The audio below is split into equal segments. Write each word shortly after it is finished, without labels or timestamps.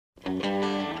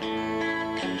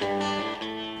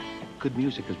Good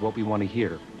music is what we want to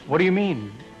hear. What do you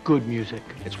mean, good music?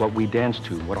 It's what we dance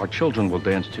to, what our children will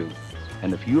dance to.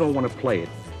 And if you don't want to play it,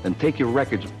 then take your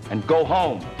records and go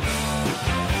home.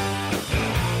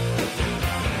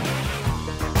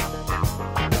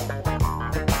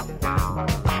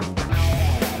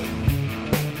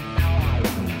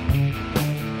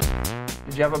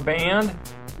 Did you have a band?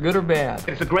 Good or bad?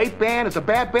 It's a great band. It's a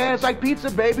bad band. It's like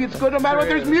pizza, baby. It's good no matter what.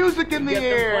 There's music in the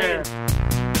air.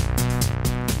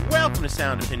 Welcome to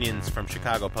Sound Opinions from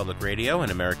Chicago Public Radio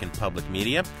and American Public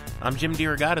Media. I'm Jim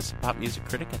DeRogatis, a pop music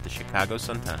critic at the Chicago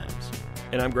Sun-Times.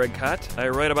 And I'm Greg Kot. I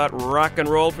write about rock and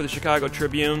roll for the Chicago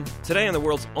Tribune. Today on the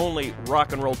world's only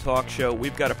rock and roll talk show,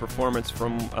 we've got a performance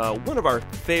from one of our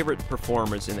favorite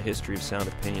performers in the history of Sound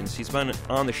Opinions. He's been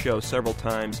on the show several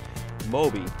times.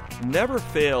 Moby never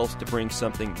fails to bring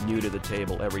something new to the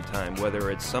table every time,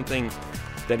 whether it's something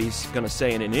that he's going to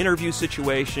say in an interview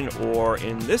situation or,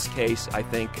 in this case, I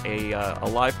think, a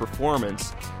live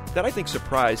performance that I think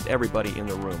surprised everybody in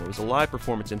the room. It was a live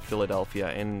performance in Philadelphia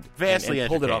and Vastly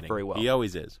pulled it off very well. He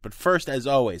always is. But first, as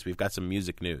always, we've got some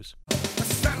music news. The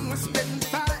sun was spitting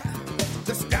fire,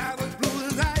 the sky was blue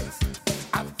as ice.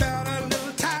 I felt a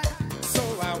little tired,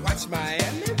 so I watched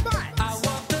Miami Vice. I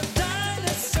want the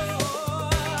dinosaur.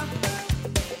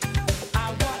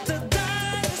 I want the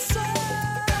dinosaur.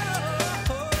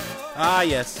 Ah,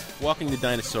 yes. Walking the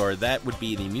Dinosaur, that would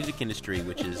be the music industry,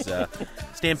 which is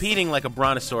stampeding like a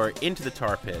brontosaur into the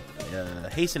tar pit,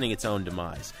 hastening its own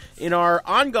demise. In our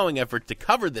ongoing effort to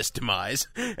cover this demise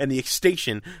and the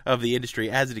extinction of the industry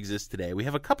as it exists today, we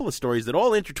have a couple of stories that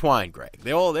all intertwine, Greg.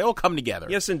 They all come together.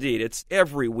 Yes, indeed. It's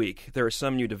every week there is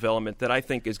some new development that I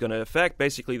think is going to affect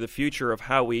basically the future of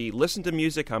how we listen to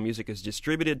music, how music is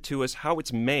distributed to us, how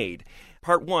it's made.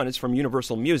 Part one is from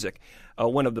Universal Music,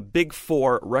 one of the big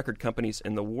four record companies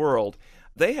in the world.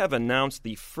 They have announced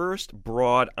the first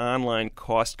broad online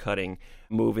cost-cutting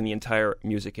move in the entire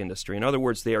music industry. In other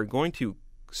words, they are going to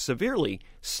severely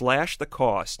slash the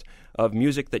cost of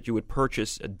music that you would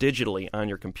purchase digitally on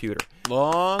your computer.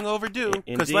 Long overdue.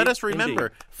 Because let us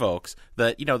remember, folks,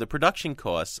 that the production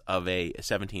costs of a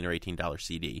 $17 or $18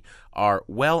 CD are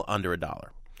well under $1.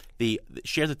 The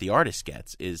share that the artist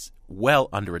gets is well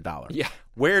under $1. Yeah.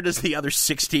 Where does the other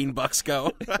 $16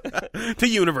 go? To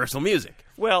Universal Music.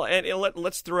 Well, and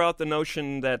let's throw out the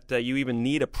notion that you even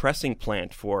need a pressing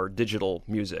plant for digital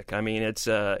music. I mean, it's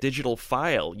a digital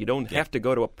file. You don't have to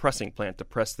go to a pressing plant to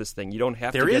press this thing. You don't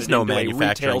have to get it into a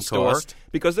retail store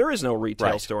because there is no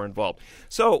retail store involved.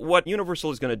 So what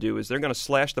Universal is going to do is they're going to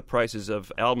slash the prices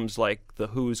of albums like The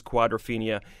Who's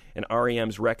Quadrophenia and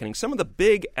R.E.M.'s Reckoning, some of the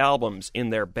big albums in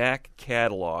their back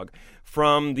catalog,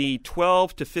 from the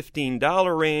 $12 to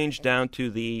 $15 range down to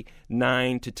the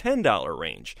 $9 to $10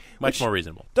 range. Much more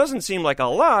reasonable. Doesn't seem like a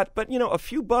lot, but, a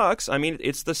few bucks. I mean,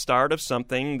 it's the start of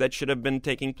something that should have been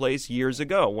taking place years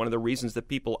ago. One of the reasons that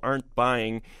people aren't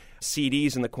buying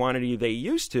CDs in the quantity they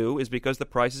used to is because the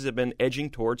prices have been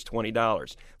edging towards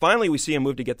 $20. Finally, we see a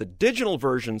move to get the digital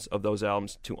versions of those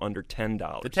albums to under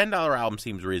 $10. The $10 album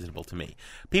seems reasonable to me.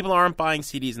 People aren't buying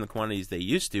CDs in the quantities they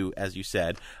used to, as you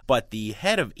said, but the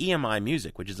head of EMI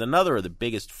Music, which is another of the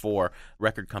biggest four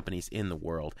record companies in the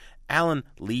world, Alan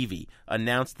Levy,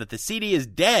 announced that the CD is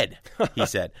dead, he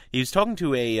said. He was talking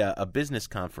to a business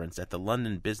conference at the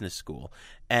London Business School,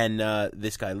 and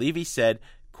this guy Levy said,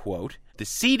 quote, "The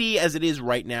CD as it is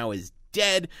right now is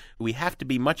dead. We have to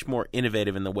be much more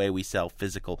innovative in the way we sell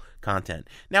physical content."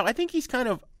 Now, I think he's kind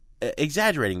of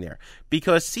exaggerating there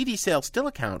because CD sales still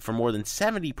account for more than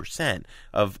 70%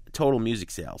 of total music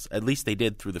sales. At least they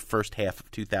did through the first half of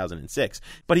 2006.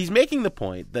 But he's making the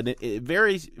point that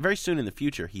very, very soon in the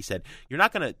future, he said, you're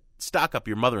not going to stock up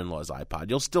your mother-in-law's iPod.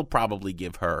 You'll still probably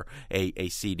give her a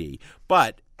CD.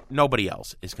 But nobody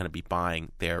else is going to be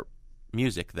buying their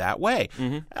music that way.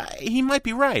 He might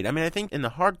be right. I mean, I think in the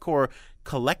hardcore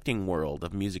collecting world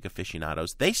of music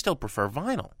aficionados, they still prefer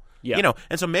vinyl. Yeah.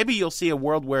 And so maybe you'll see a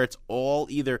world where it's all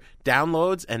either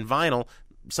downloads and vinyl,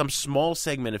 some small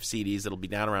segment of CDs that'll be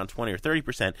down around 20 or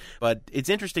 30%. But it's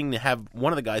interesting to have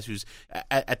one of the guys who's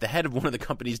at the head of one of the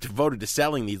companies devoted to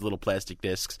selling these little plastic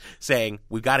discs saying,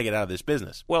 we've got to get out of this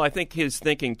business. Well, I think his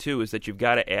thinking, too, is that you've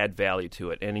got to add value to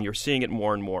it. And you're seeing it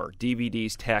more and more.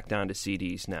 DVDs tacked onto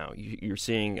CDs now. You're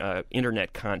seeing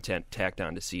Internet content tacked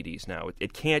onto CDs now.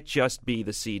 It can't just be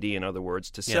the CD, in other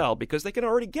words, to sell because they can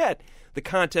already get the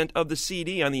content of the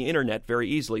CD on the Internet very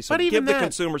easily. So give the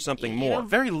consumer something more.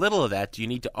 Very little of that do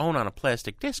you need to own on a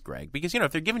plastic disc, Greg, because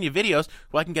if they're giving you videos,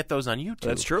 well, I can get those on YouTube.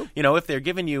 That's true. If they're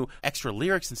giving you extra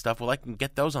lyrics and stuff, well, I can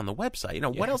get those on the website.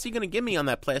 What else are you going to give me on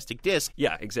that plastic disc?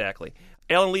 Yeah, exactly.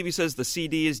 Alan Levy says the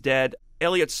CD is dead.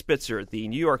 Eliot Spitzer, the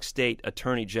New York State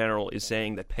Attorney General, is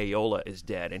saying that payola is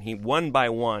dead. And he, one by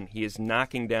one, he is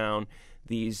knocking down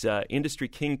these industry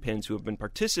kingpins who have been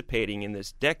participating in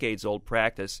this decades-old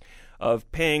practice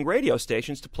of paying radio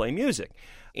stations to play music.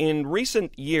 In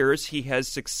recent years, he has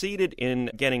succeeded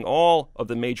in getting all of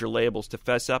the major labels to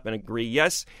fess up and agree,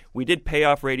 yes, we did pay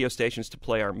off radio stations to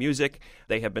play our music.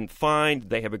 They have been fined.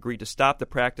 They have agreed to stop the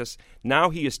practice.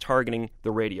 Now he is targeting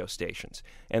the radio stations.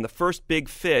 And the first big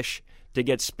fish to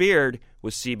get speared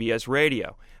was CBS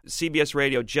Radio. CBS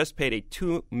Radio just paid a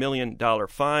 $2 million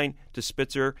fine to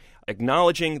Spitzer,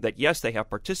 acknowledging that, yes, they have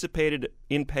participated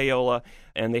in payola,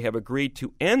 and they have agreed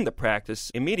to end the practice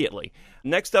immediately.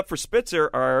 Next up for Spitzer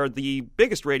are the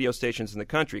biggest radio stations in the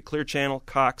country, Clear Channel,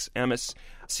 Cox, Emmis,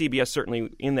 CBS certainly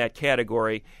in that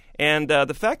category. And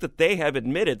the fact that they have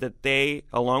admitted that they,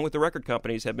 along with the record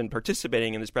companies, have been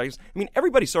participating in this practice. I mean,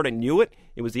 everybody sort of knew it.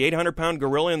 It was the 800-pound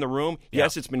gorilla in the room. Yeah.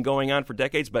 Yes, it's been going on for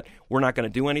decades, but we're not going to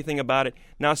do anything about it.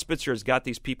 Now Spitzer has got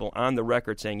these people on the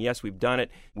record saying, yes, we've done it.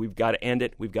 We've got to end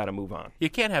it. We've got to move on. You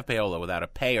can't have payola without a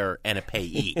payer and a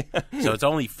payee. So it's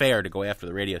only fair to go after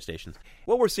the radio stations.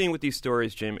 What we're seeing with these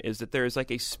stories, Jim, is that there is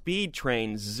like a speed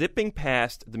train zipping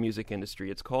past the music industry.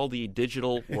 It's called the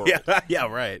digital world. Yeah,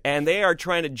 right. And they are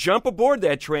trying to jump aboard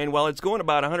that train while it's going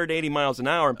about 180 miles an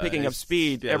hour and picking up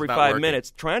speed every 5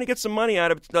 minutes, trying to get some money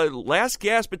out of it. The last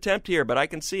gasp attempt here, but I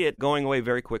can see it going away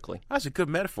very quickly. That's a good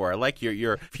metaphor. I like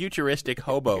your futuristic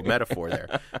hobo metaphor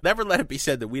there. Never let it be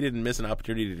said that we didn't miss an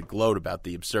opportunity to gloat about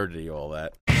the absurdity of all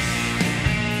that.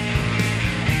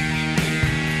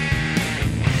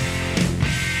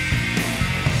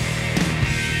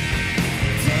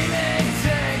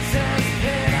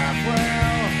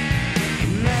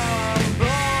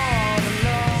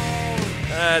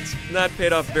 It's not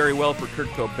paid off very well for Kurt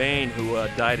Cobain, who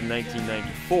died in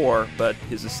 1994, but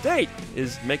his estate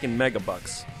is making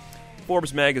megabucks.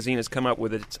 Forbes magazine has come up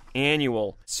with its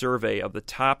annual survey of the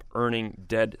top-earning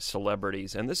dead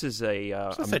celebrities, and this is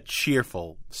a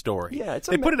cheerful story. Yeah,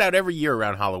 they put it out every year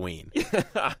around Halloween.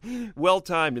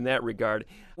 Well-timed in that regard.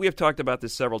 We have talked about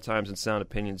this several times in Sound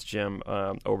Opinions, Jim,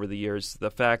 over the years.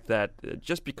 The fact that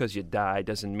just because you die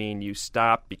doesn't mean you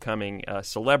stop becoming a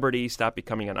celebrity, stop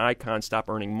becoming an icon, stop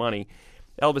earning money.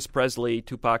 Elvis Presley,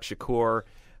 Tupac Shakur.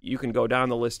 You can go down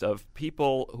the list of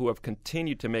people who have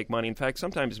continued to make money. In fact,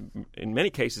 sometimes, in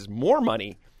many cases, more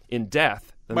money in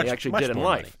death than they actually did in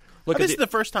life. Look, this is the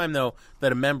first time, though,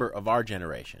 that a member of our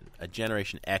generation, a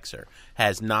Generation Xer,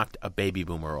 has knocked a baby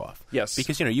boomer off. Yes.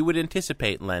 Because, you would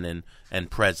anticipate Lennon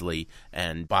and Presley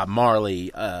and Bob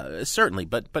Marley, certainly,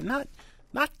 but not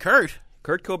Kurt.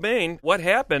 Kurt Cobain, what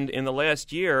happened in the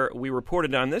last year, we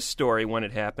reported on this story when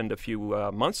it happened a few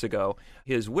months ago.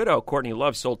 His widow, Courtney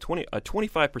Love, sold a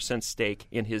 25% stake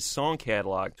in his song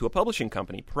catalog to a publishing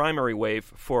company, Primary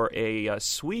Wave, for a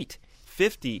sweet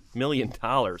 $50 million.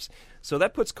 So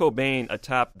that puts Cobain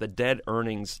atop the dead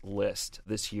earnings list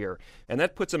this year. And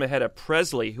that puts him ahead of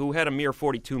Presley, who had a mere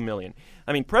 $42 million.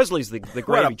 I mean, Presley's the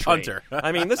gravy train.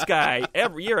 I mean, this guy,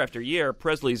 every year after year,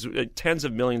 Presley's tens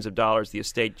of millions of dollars. The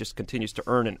estate just continues to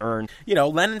earn and earn.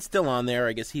 Lennon's still on there.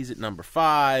 I guess he's at number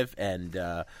 5. And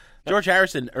George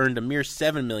Harrison earned a mere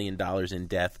 $7 million in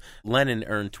death. Lennon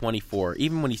earned 24.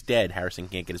 Even when he's dead, Harrison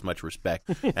can't get as much respect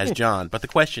as John. But the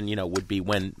question, would be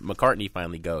when McCartney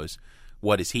finally goes,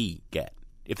 what does he get,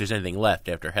 if there's anything left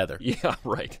after Heather? Yeah,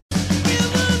 right.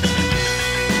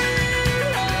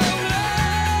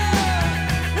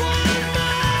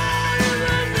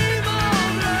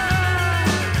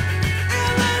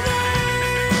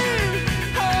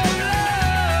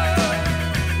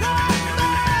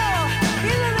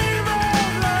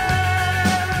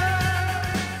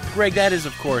 Greg, that is,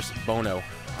 of course, Bono,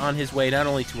 on his way not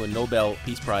only to a Nobel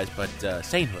Peace Prize, but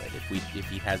sainthood, if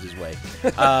he has his way.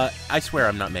 I swear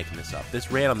I'm not making this up.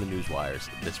 This ran on the newswires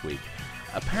this week.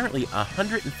 Apparently,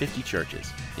 150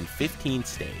 churches in 15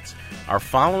 states are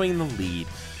following the lead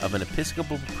of an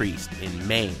Episcopal priest in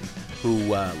Maine who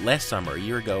last summer, a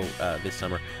year ago this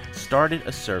summer, started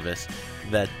a service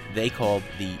that they called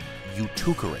the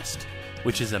Eucharist,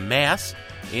 which is a mass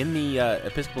in the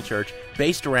Episcopal Church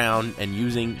based around and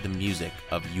using the music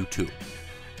of U2.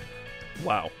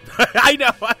 Wow. I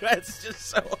know. It's just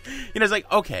so... it's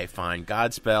like, okay, fine.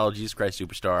 Godspell, Jesus Christ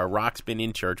Superstar, rock's been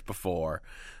in church before.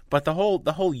 But the whole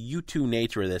U2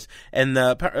 nature of this, and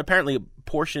apparently a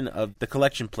portion of the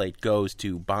collection plate goes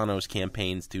to Bono's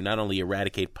campaigns to not only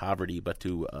eradicate poverty, but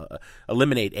to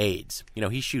eliminate AIDS.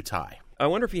 He shoots high. I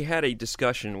wonder if he had a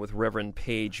discussion with Reverend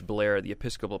Page Blair, the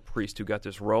Episcopal priest who got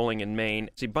this rolling in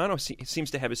Maine. See, Bono seems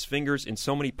to have his fingers in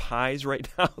so many pies right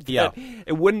now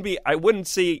that I wouldn't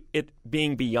see it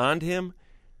being beyond him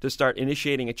to start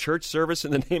initiating a church service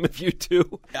in the name of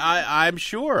U2? I'm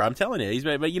sure. I'm telling you.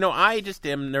 But, I just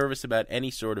am nervous about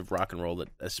any sort of rock and roll that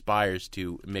aspires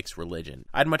to mix religion.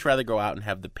 I'd much rather go out and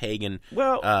have the pagan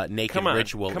naked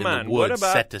ritual in the woods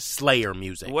set to Slayer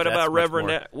music. What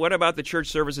about the church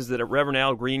services that Reverend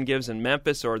Al Green gives in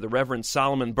Memphis or the Reverend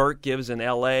Solomon Burke gives in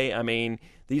L.A.? I mean,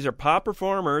 these are pop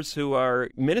performers who are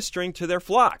ministering to their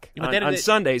flock on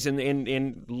Sundays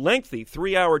in lengthy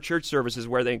 3-hour church services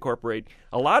where they incorporate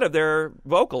a lot of their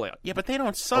vocal. Yeah, but they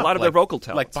don't suck. A lot of their vocal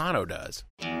talent, like Bono does.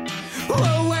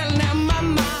 Oh, well, now,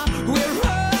 mama, we're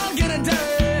all gonna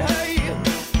die.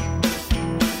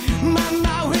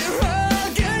 Mama, we're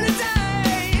all gonna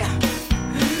die.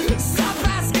 Stop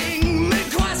asking me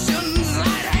questions.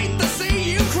 I'd hate to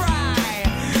see you cry.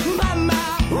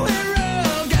 Mama, we're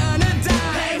all gonna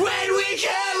die. When we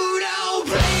go, don't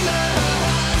blame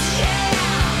us. Yeah,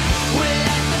 we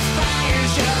let the fire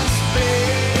just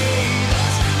feed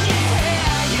us.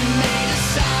 Yeah, you made us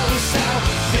so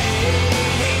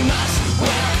famous.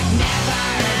 We'll never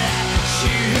let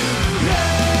you go.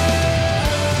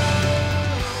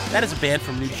 That is a band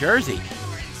from New Jersey,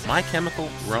 My Chemical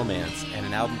Romance, and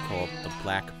an album called The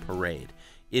Black Parade.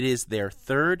 It is their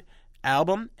third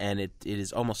album, and it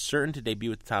is almost certain to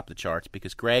debut at the top of the charts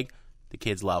because, Greg, the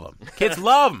kids love them. Kids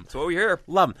love them. That's what we hear.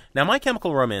 Love them. Now, My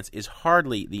Chemical Romance is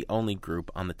hardly the only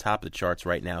group on the top of the charts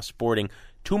right now sporting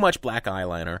too much black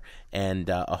eyeliner and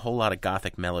a whole lot of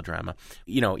gothic melodrama.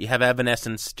 You have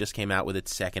Evanescence just came out with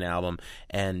its second album,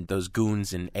 and those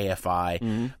goons in AFI.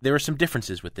 Mm-hmm. There are some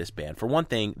differences with this band. For one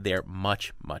thing, they're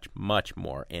much, much, much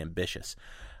more ambitious.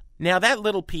 Now, that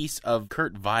little piece of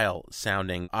Kurt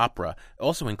Weill-sounding opera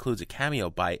also includes a cameo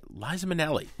by Liza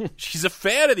Minnelli. She's a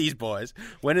fan of these boys.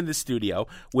 Went in the studio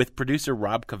with producer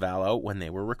Rob Cavallo when they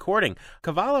were recording.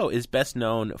 Cavallo is best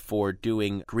known for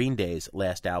doing Green Day's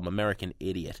last album, American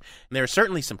Idiot. And there are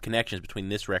certainly some connections between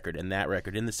this record and that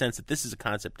record in the sense that this is a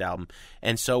concept album,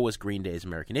 and so was Green Day's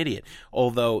American Idiot.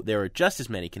 Although there are just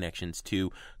as many connections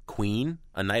to Queen,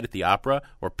 A Night at the Opera,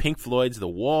 or Pink Floyd's The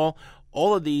Wall.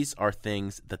 All of these are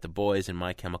things that the boys in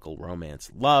My Chemical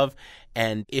Romance love,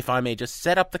 and if I may just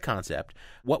set up the concept,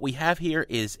 what we have here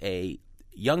is a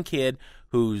young kid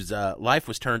whose life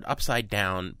was turned upside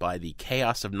down by the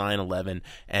chaos of 9/11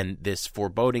 and this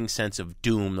foreboding sense of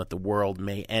doom that the world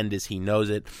may end as he knows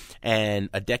it, and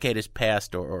a decade has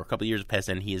passed, or a couple of years have passed,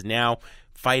 and he is now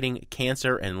fighting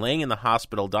cancer and laying in the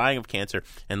hospital, dying of cancer,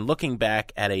 and looking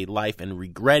back at a life and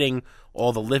regretting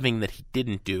all the living that he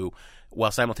didn't do, while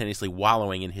simultaneously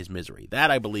wallowing in his misery.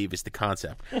 That, I believe, is the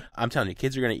concept. I'm telling you,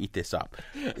 kids are going to eat this up.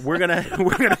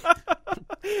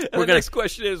 The next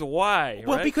question is why?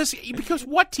 Well, right? because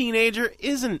what teenager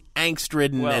isn't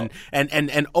angst-ridden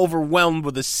and overwhelmed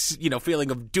with a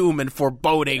feeling of doom and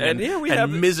foreboding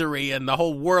and misery, and the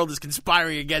whole world is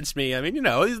conspiring against me. I mean, these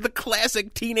are the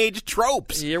classic teenage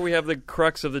tropes. Here we have the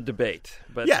crux of the debate.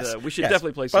 But yes, we should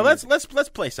definitely play something. Well, let's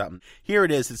play something. Here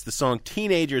it is. It's the song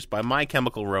 "Teenagers" by My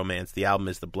Chemical Romance. The album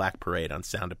is The Black Parade on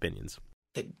Sound Opinions.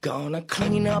 They're gonna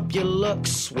clean up your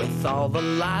looks with all the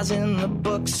lies in the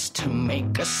books to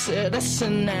make a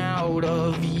citizen out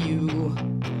of you.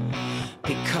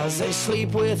 Because they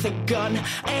sleep with a gun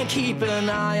and keep an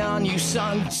eye on you,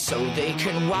 son, so they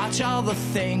can watch all the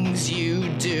things you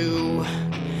do.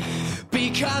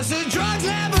 Because the drugs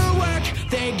never work,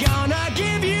 they gonna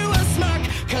give you a smirk,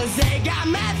 cause they got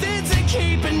methods of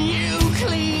keeping you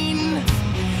clean.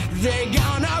 They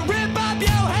gonna rip up your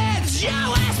heads, your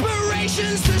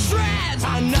aspirations to shreds,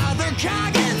 another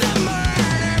cog in the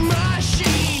murder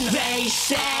machine. They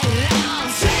said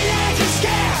I'm teenagers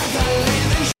scared the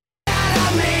living out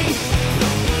of me.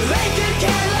 They could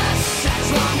care less as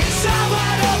long as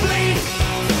someone will bleed.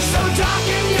 So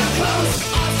darken your clothes,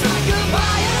 I'll strike a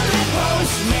violent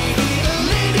pose. Maybe it'll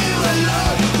leave you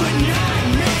alone, but not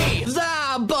me.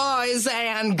 The boys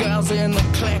and girls in the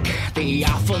clique, the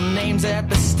awful names at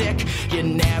the stick. You're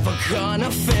never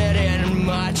gonna fit in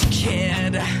much,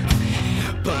 kid.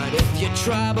 But if you're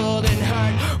troubled and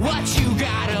hurt, what you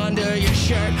got under your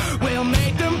shirt will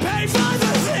make them pay for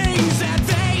the things that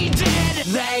they did.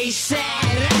 They said,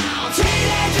 "Oh,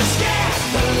 teenagers scared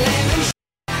the living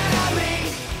out of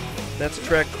me." That's a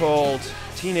track called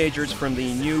Teenagers from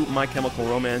the new My Chemical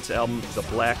Romance album, The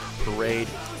Black Parade.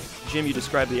 Jim, you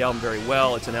described the album very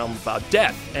well. It's an album about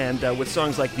death, and with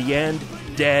songs like The End,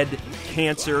 Dead,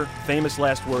 Cancer, Famous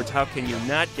Last Words, how can you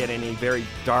not get in a very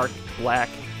dark, black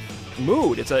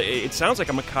mood? It sounds like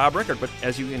a macabre record, but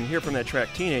as you can hear from that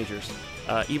track, Teenagers,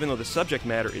 even though the subject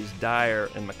matter is dire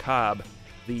and macabre,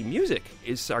 the music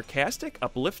is sarcastic,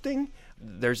 uplifting,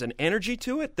 there's an energy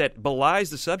to it that belies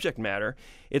the subject matter.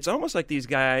 It's almost like these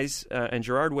guys, and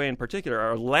Gerard Way in particular,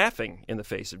 are laughing in the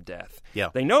face of death. Yeah.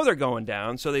 They know they're going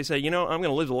down, so they say, I'm going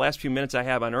to live the last few minutes I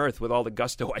have on Earth with all the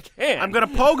gusto I can. I'm going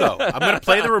to pogo. I'm going to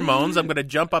play the Ramones. I'm going to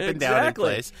jump up and down in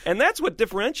place. And that's what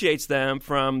differentiates them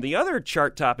from the other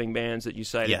chart-topping bands that you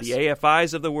cited, Yes. the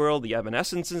AFIs of the world, the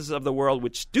Evanescences of the world,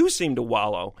 which do seem to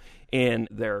wallow in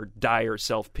their dire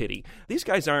self-pity. These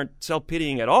guys aren't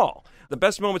self-pitying at all. The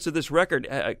best moments of this record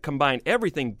combine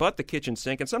everything but the kitchen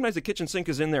sink, and sometimes the kitchen sink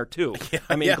is in there too.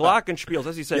 Glockenspiels,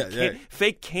 as he said,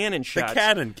 fake cannon shots. The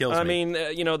cannon kills me. I mean,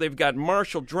 they've got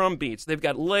Marshall drum beats. They've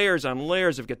got layers on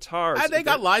layers of guitars. And they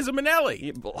got Liza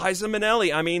Minnelli. Liza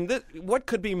Minnelli. I mean, what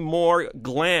could be more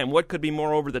glam? What could be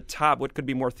more over the top? What could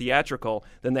be more theatrical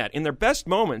than that? In their best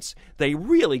moments, they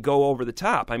really go over the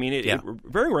top. I mean, it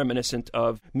very reminiscent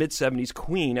of mid-'70s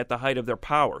Queen at the height of their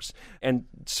powers, and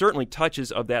certainly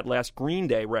touches of that last Green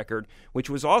Day record, which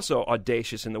was also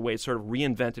audacious in the way it sort of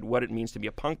reinvented what it means to be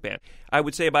a punk band. I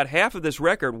would say about half of this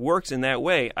record works in that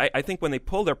way. I think when they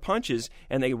pull their punches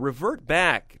and they revert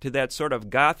back to that sort of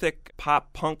gothic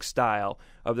pop punk style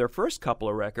of their first couple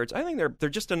of records, I think they're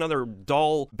just another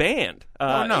dull band.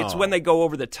 No. It's when they go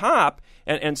over the top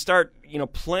and start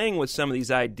playing with some of these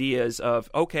ideas of,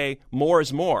 okay, more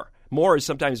is more. More is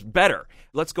sometimes better.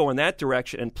 Let's go in that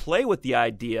direction and play with the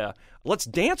idea. Let's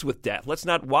dance with death. Let's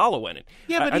not wallow in it.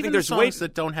 Yeah, but I even think the there's songs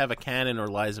that don't have a Cannon or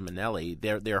Liza Minnelli,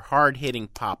 they're hard-hitting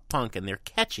pop punk and they're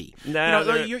catchy. You got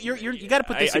to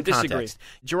put this in context.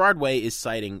 Gerard Way is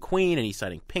citing Queen and he's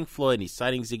citing Pink Floyd and he's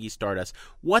citing Ziggy Stardust.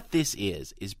 What this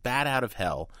is Bat Out of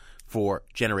Hell for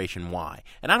Generation Y.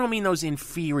 And I don't mean those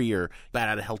inferior Bat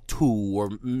Out of Hell 2 or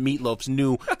Meatloaf's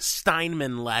new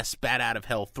Steinman-less Bat Out of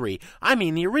Hell 3. I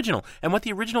mean the original. And what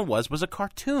the original was a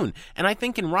cartoon. And I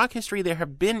think in rock history there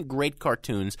have been great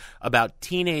cartoons about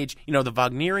teenage, the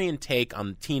Wagnerian take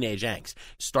on teenage angst.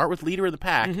 Start with Leader of the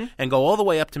Pack and go all the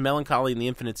way up to Melancholy and the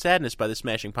Infinite Sadness by the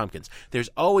Smashing Pumpkins. There's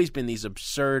always been these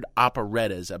absurd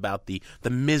operettas about the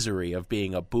misery of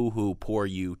being a boo-hoo, poor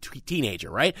you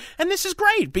teenager, right? And this is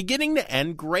great. Beginning to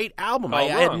end, great album. I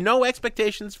had no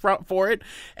expectations for it,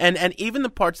 and even the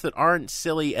parts that aren't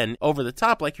silly and over the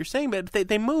top, like you're saying, but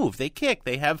they move, they kick,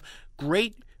 they have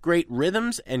great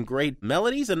rhythms and great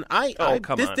melodies, and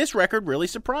this record really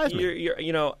surprised me.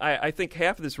 I think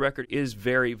half of this record is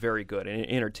very, very good and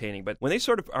entertaining, but when they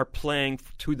sort of are playing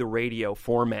to the radio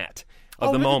format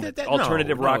of the moment,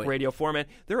 alternative rock radio format,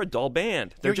 they're a dull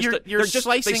band.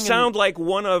 They sound like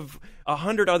one of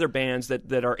 100 other bands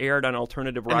that are aired on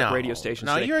alternative rock radio stations.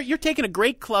 No, you're taking a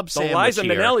great club sandwich Liza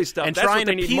Minnelli stuff and that's trying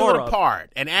what to they peel need it more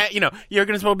apart. And you're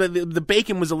going to say the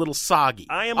bacon was a little soggy.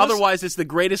 Otherwise, it's the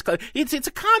greatest. It's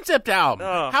a concept album.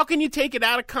 How can you take it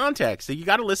out of context? So you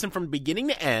got to listen from beginning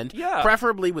to end,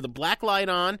 preferably with a black light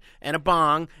on and a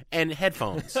bong and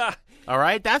headphones. All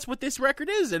right, that's what this record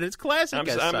is, and it's classic.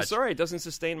 I'm sorry, it doesn't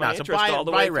sustain my interest all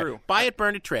the way through. Buy it,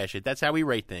 burn it, trash it. That's how we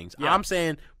rate things. Yeah. I'm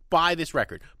saying buy this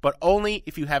record, but only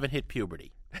if you haven't hit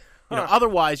puberty.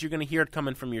 Otherwise, you're going to hear it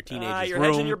coming from your teenager's you're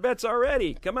room. hedging your bets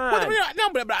already. Come on.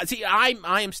 But see, I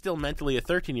am still mentally a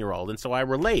 13-year-old, and so I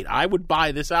relate. I would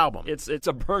buy this album. It's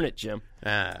a burn it, Jim. New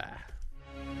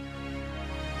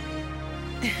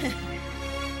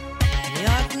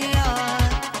York, New York,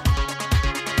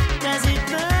 does it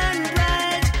burn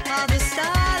bright, all the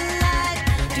starlight?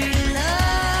 Do you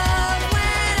love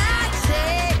when I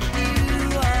take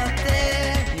you up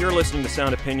there? You're listening to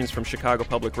Sound Opinions from Chicago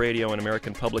Public Radio and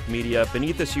American Public Media.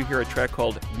 Beneath us, you hear a track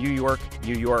called New York,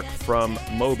 New York from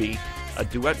Moby, a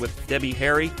duet with Debbie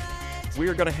Harry. We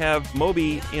are going to have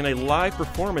Moby in a live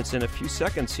performance in a few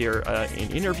seconds here, an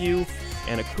interview,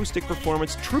 an acoustic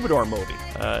performance, Troubadour Moby,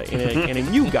 in a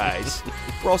new guise.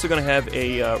 We're also going to have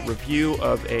a review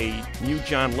of a new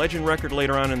John Legend record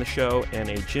later on in the show, and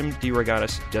a Jim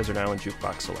DeRogatis Desert Island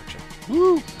Jukebox selection.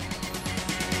 Woo! Baby,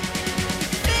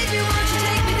 won't you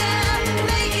take me there?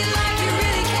 Make it like you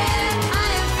really care.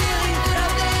 I am feeling good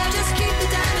up there. Just keep the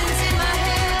diamonds in my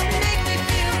hair. Make me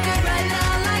feel good right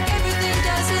now, like everything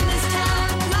does in this town.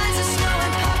 Lines of snow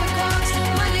and popping corks,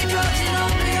 money drops in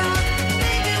old New York.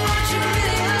 Baby, won't you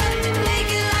really hurt? Make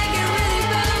it like it really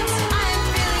burns. I am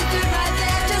feeling good right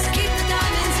there. Just keep the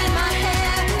diamonds in my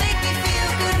hair. Make me feel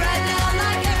good right now,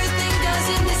 like everything does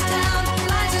in this town.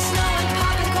 Lines of snow and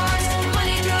popping corks,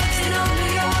 money drops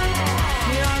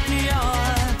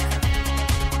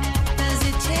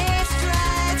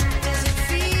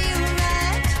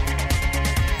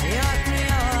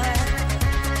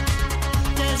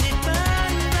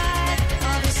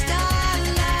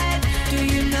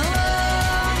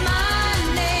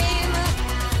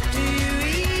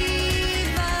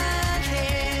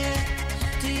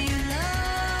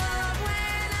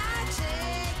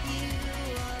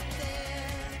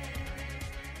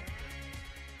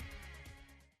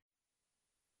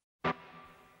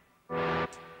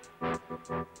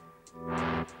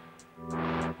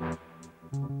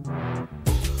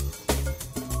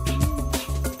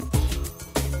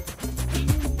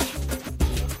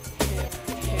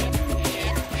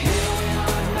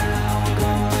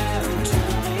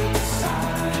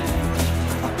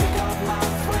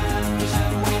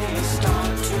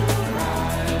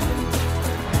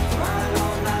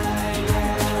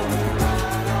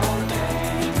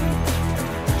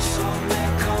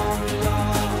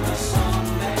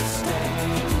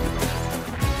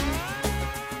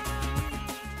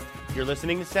You're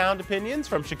listening to Sound Opinions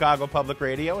from Chicago Public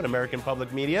Radio and American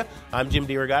Public Media. I'm Jim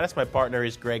DeRogatis. My partner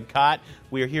is Greg Kot.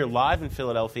 We are here live in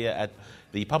Philadelphia at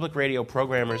the Public Radio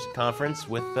Programmers Conference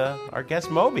with our guest,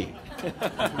 Moby.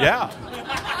 Yeah.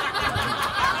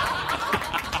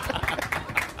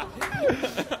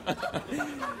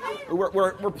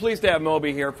 We're pleased to have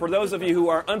Moby here. For those of you who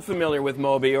are unfamiliar with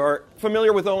Moby or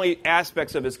familiar with only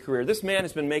aspects of his career, this man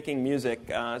has been making music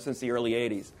since the early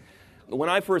 80s. When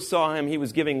I first saw him, he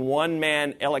was giving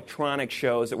one-man electronic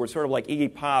shows that were sort of like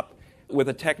Iggy Pop with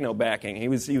a techno backing. He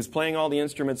was playing all the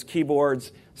instruments,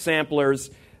 keyboards, samplers,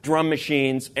 drum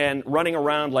machines, and running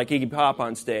around like Iggy Pop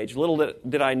on stage. Little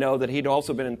did I know that he'd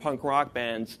also been in punk rock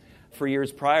bands for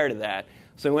years prior to that.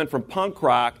 So he went from punk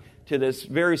rock to this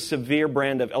very severe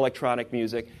brand of electronic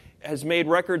music, has made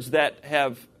records that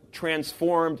have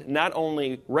transformed not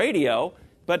only radio,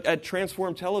 but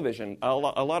transformed television. A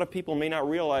lot of people may not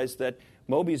realize that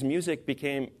Moby's music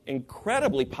became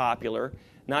incredibly popular,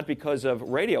 not because of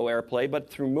radio airplay, but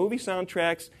through movie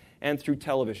soundtracks and through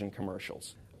television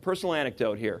commercials. Personal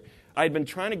anecdote here. I'd been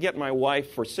trying to get my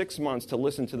wife for 6 months to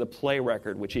listen to the Play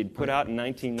record, which he'd put out in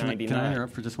 1999. Can I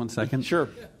interrupt for just 1 second? Sure.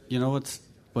 You know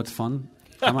what's fun?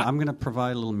 I'm going to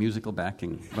provide a little musical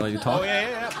backing while you talk. Oh,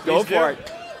 yeah. Go for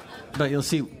it. But you'll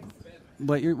see,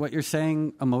 what you're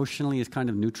saying emotionally is kind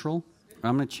of neutral.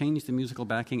 I'm going to change the musical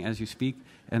backing as you speak,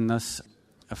 and thus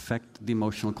affect the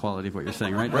emotional quality of what you're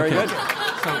saying, right? Very good. So,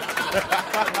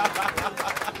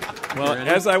 well,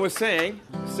 as I was saying,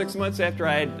 6 months after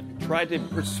I had tried to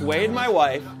persuade my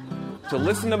wife to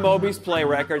listen to Moby's Play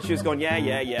record, she was going,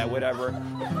 yeah, whatever.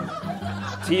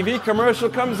 TV commercial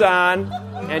comes on,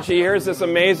 and she hears this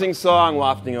amazing song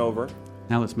wafting over.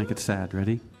 Now let's make it sad.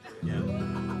 Ready? Yeah.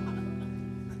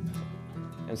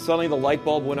 And suddenly the light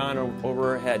bulb went on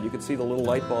over her head. You could see the little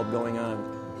light bulb going on.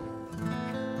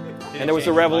 And there was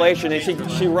a revelation,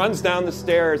 and she runs down the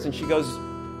stairs, and she goes,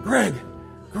 Greg,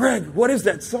 what is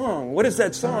that song? What is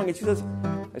that song? And she says,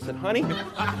 I said, honey,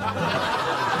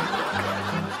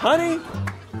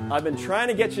 I've been trying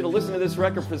to get you to listen to this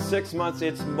record for 6 months.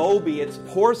 It's Moby. It's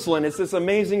Porcelain. It's this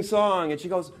amazing song. And she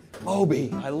goes, Moby,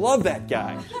 I love that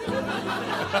guy.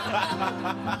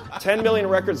 10 million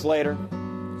records later,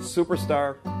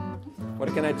 superstar.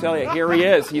 What can I tell you? Here he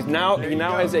is. He now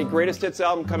has a greatest hits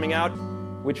album coming out,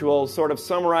 which will sort of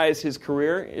summarize his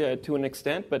career to an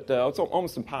extent. But it's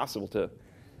almost impossible to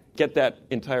get that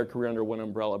entire career under one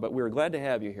umbrella. But we're glad to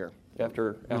have you here.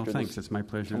 After thanks. It's my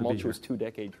pleasure to be here. Tumultuous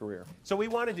 2-decade career. So we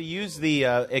wanted to use the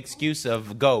excuse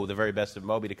of Go, the very best of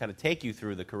Moby, to kind of take you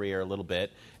through the career a little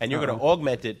bit, and you're going to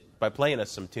augment it by playing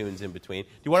us some tunes in between. Do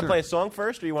you want to play a song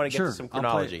first, or you want to get to some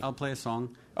chronology? I'll play a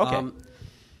song. Okay.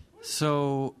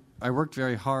 So I worked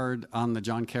very hard on the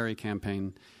John Kerry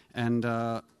campaign, and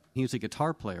he was a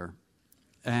guitar player.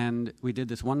 And we did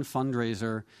this one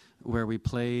fundraiser where we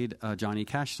played a Johnny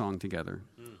Cash song together.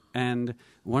 And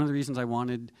one of the reasons I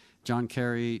wanted John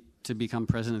Kerry to become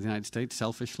President of the United States,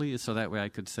 selfishly, is so that way I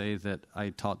could say that I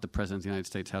taught the President of the United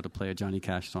States how to play a Johnny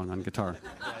Cash song on guitar.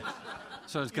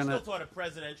 So it's still taught a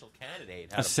presidential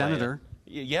candidate how to play senator.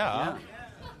 Yeah.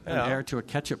 An heir to a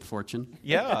ketchup fortune.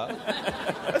 Yeah.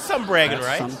 That's some bragging,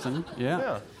 right? Something,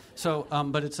 yeah. So,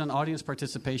 but it's an audience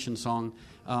participation song.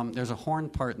 There's a horn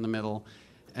part in the middle,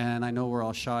 and I know we're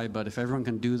all shy, but if everyone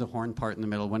can do the horn part in the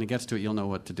middle, when it gets to it, you'll know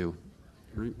what to do.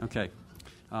 Okay.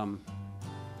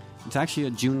 It's actually a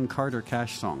June Carter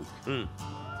Cash song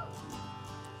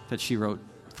that she wrote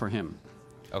for him.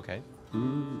 Okay.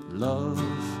 Love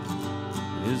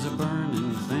is a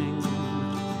burning thing,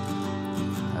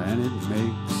 and it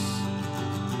makes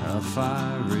a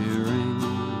fiery ring,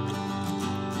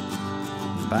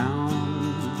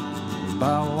 bound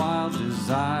by wild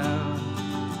desire.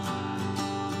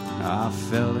 I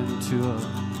fell into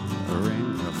a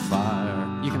ring of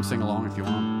fire. You can sing along if you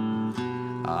want.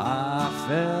 I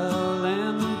fell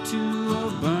into a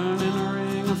burning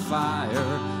ring of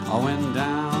fire. I went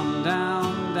down,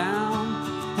 down,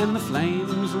 down, and the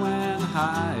flames went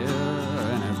higher.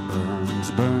 And it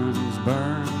burns, burns,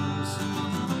 burns,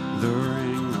 the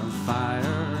ring of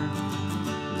fire,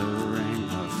 the ring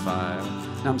of fire.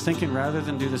 Now I'm thinking rather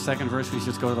than do the second verse, we should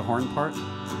just go to the horn part.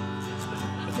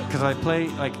 Because I play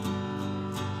like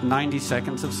 90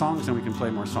 seconds of songs and we can play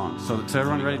more songs. So is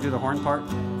everyone ready to do the horn part?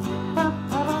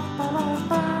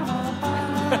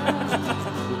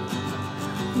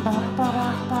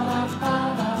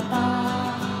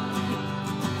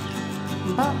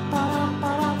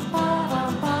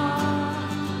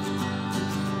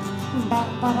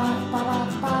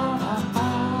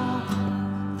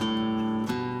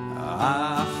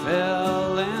 I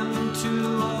fell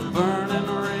into a burning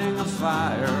ring of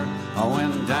fire. I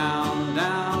went down,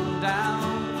 down, down,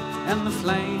 and the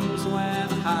flames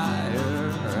went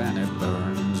higher. And it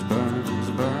burns, burns,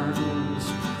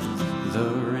 burns. The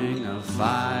ring of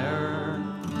fire,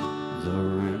 the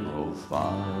ring of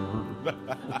fire.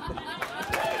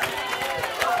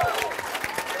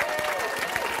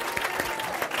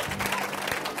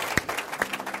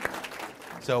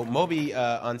 So, Moby,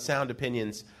 on Sound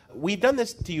Opinions, we've done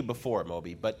this to you before,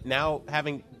 Moby, but now,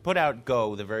 having put out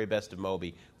Go, the very best of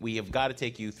Moby, we have got to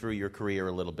take you through your career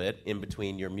a little bit, in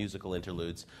between your musical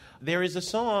interludes. There is a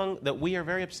song that we are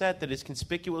very upset that is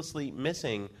conspicuously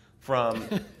missing from...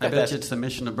 I bet you it's the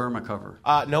Mission to Burma cover.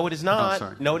 No, it is not. Oh,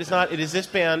 sorry. No, it is not. It is this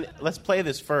band. Let's play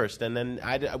this first, and then...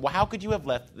 how could you have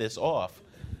left this off?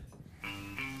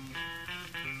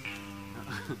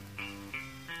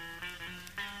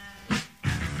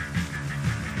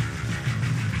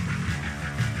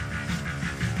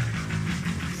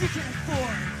 You can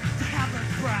afford to have a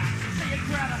crack, so you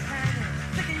grab a handle,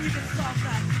 thinking you can solve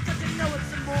that. But you know it's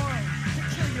immoral to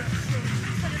kill your truth.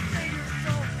 So to save your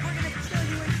soul, we're gonna kill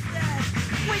you instead.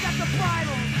 We got the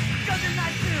Bible, guns and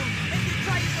knives too. If you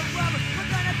try to use a rubber,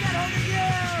 we're gonna get hold of you.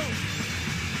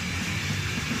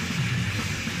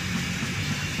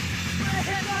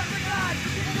 Hands up for God,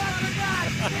 hands up for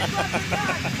God, hands up for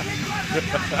God, hands up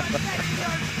for God, protect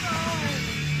your soul.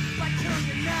 Like killing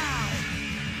you now.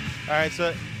 All right,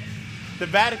 so the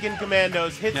Vatican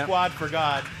Commandos, Hit Squad for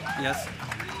God. Yes.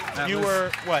 You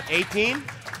were, what, 18?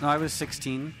 No, I was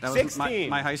 16. That 16? was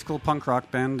my high school punk rock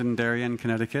band in Darien,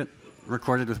 Connecticut.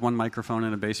 Recorded with one microphone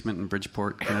in a basement in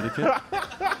Bridgeport, Connecticut.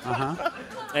 Uh-huh.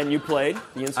 And you played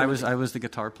the instrument? I was the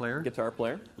guitar player. Guitar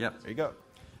player? Yep. There you go.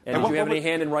 And did you have any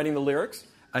hand in writing the lyrics?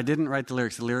 I didn't write the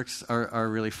lyrics. The lyrics are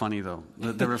really funny, though.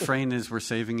 The refrain is, "We're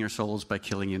saving your souls by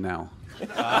killing you now."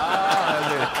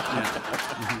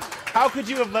 How could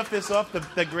you have left this off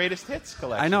the greatest hits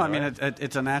collection? I know. Right? I mean,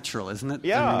 it's a natural, isn't it?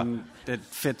 Yeah. I mean, it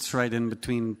fits right in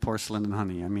between Porcelain and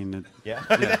Honey. I mean, yeah.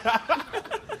 Yeah.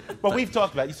 But we've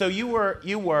talked about it. So you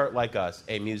were like us,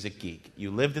 a music geek. You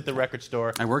lived at the record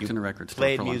store. I worked in a record store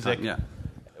played for a long music. time. Yeah.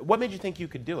 What made you think you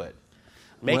could do it?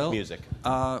 Make music.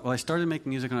 Well, I started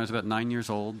making music when I was about 9 years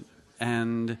old,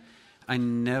 and I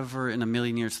never in a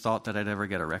million years thought that I'd ever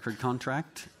get a record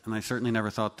contract, and I certainly never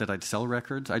thought that I'd sell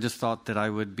records. I just thought that I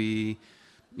would be,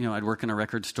 I'd work in a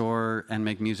record store and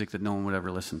make music that no one would ever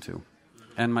listen to.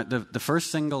 And the first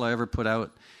single I ever put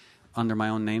out under my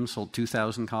own name sold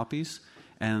 2,000 copies,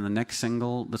 and the next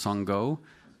single, the song Go,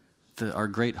 our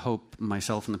great hope,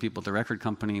 myself and the people at the record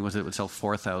company, was that it would sell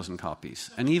 4,000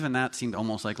 copies. And even that seemed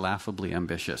almost like laughably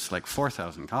ambitious. Like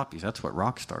 4,000 copies, that's what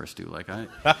rock stars do.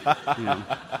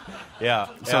 Yeah.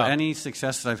 So any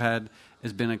success that I've had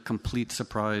has been a complete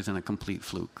surprise and a complete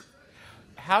fluke.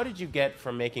 How did you get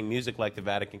from making music like the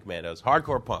Vatican Commandos,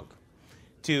 hardcore punk,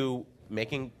 to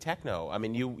making techno? I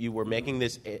mean, you were making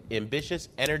this ambitious,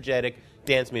 energetic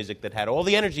dance music that had all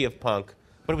the energy of punk,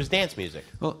 but it was dance music.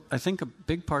 Well, I think a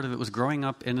big part of it was growing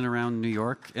up in and around New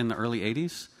York in the early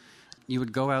 80s. You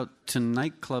would go out to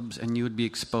nightclubs and you would be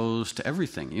exposed to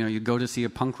everything. You'd go to see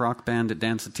a punk rock band at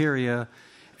Danceteria,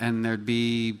 and there'd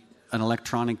be an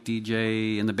electronic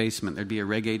DJ in the basement. There'd be a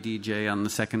reggae DJ on the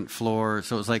second floor.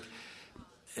 So it was like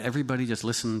everybody just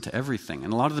listened to everything.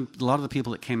 And a lot of the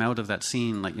people that came out of that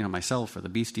scene, like myself or the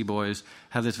Beastie Boys,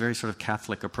 have this very sort of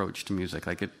Catholic approach to music.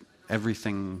 Like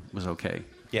everything was okay.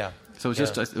 Yeah. So it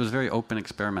was it was a very open,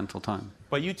 experimental time.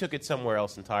 But you took it somewhere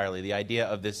else entirely. The idea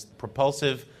of this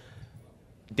propulsive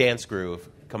dance groove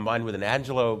combined with an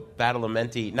Angelo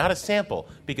Badalamenti, not a sample,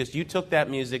 because you took that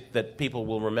music that people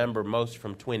will remember most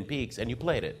from Twin Peaks and you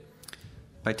played it.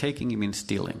 By taking, you mean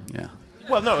stealing, yeah.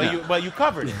 Well, no, yeah. You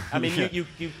covered it. I mean, you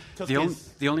took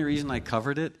the only reason I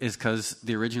covered it is because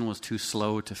the original was too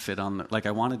slow to fit on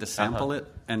I wanted to sample it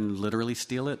and literally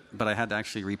steal it, but I had to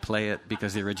actually replay it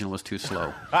because the original was too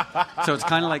slow. So it's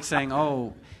kind of like saying,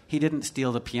 oh, he didn't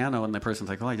steal the piano, and the person's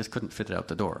like, oh, I just couldn't fit it out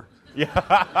the door. Yeah.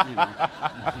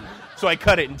 So I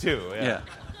cut it in two. Yeah.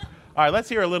 All right, let's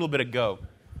hear a little bit of Go.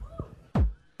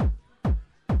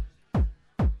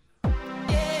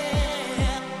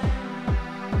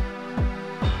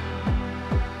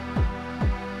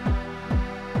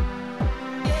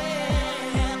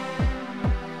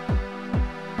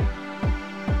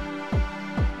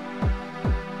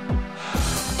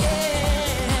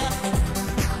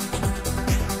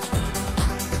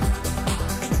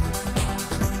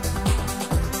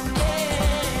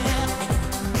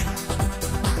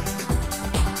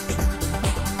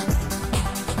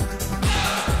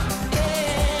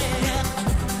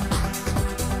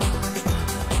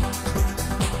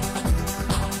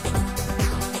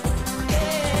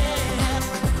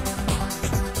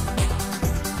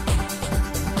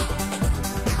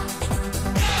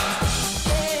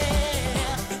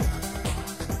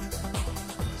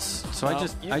 So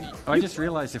I just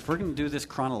realized if we're going to do this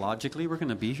chronologically, we're going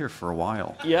to be here for a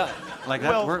while. Yeah. Like that,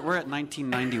 Well- we're at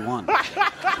 1991.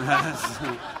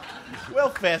 We'll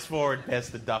fast forward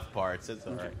past the Duff parts. It's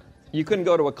all right. You couldn't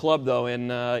go to a club, though, in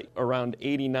around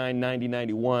 89, 90,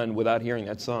 91 without hearing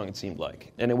that song, it seemed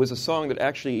like. And it was a song that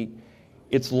actually,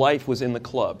 its life was in the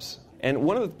clubs. And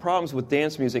one of the problems with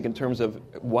dance music in terms of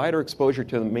wider exposure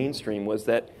to the mainstream was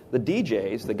that the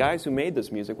DJs, the guys who made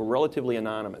this music, were relatively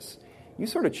anonymous. You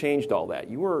sort of changed all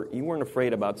that. You weren't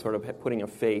afraid about sort of putting a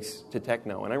face to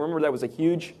techno. And I remember that was a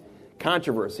huge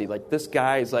controversy. Like, this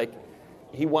guy is like,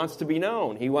 he wants to be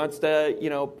known. He wants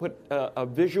to, put a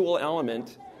visual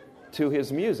element to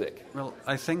his music. Well,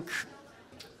 I think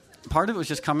part of it was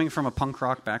just coming from a punk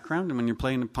rock background, and when you're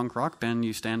playing a punk rock band,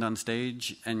 you stand on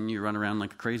stage and you run around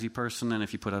like a crazy person, and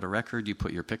if you put out a record, you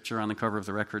put your picture on the cover of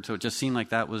the record, so it just seemed like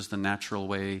that was the natural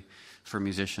way for a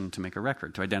musician to make a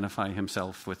record, to identify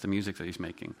himself with the music that he's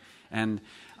making. And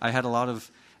I had a lot of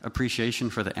appreciation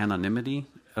for the anonymity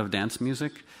of dance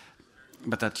music,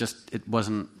 but it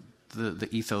wasn't the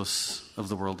ethos of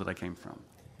the world that I came from.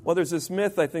 Well, there's this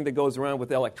myth, I think, that goes around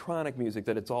with electronic music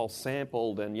that it's all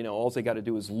sampled and, all they got to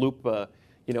do is loop, a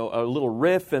little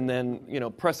riff and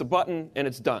then, press a button and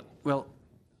it's done. Well,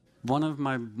 one of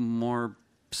my more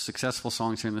successful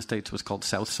songs here in the States was called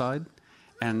Southside.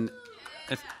 And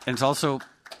it's also,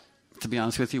 to be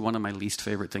honest with you, one of my least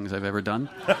favorite things I've ever done.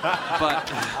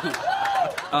 But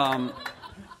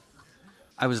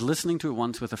I was listening to it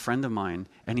once with a friend of mine,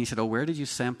 and he said, "Oh, where did you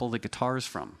sample the guitars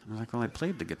from?" I was like, "Well, I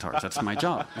played the guitars. That's my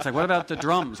job." He's like, "What about the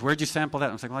drums? Where'd you sample that?"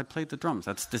 I was like, "Well, I played the drums.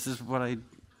 This is what I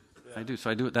do." So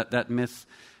I do it. That myth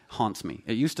haunts me.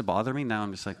 It used to bother me. Now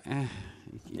I'm just like,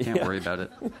 you can't worry about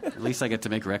it. At least I get to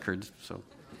make records. So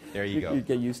There you go. You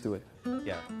get used to it.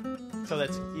 Yeah. So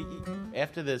that's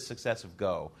after the success of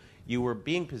Go, you were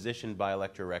being positioned by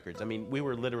Elektra Records. I mean, we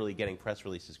were literally getting press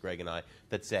releases, Greg and I,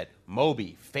 that said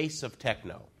Moby, face of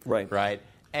techno. Right.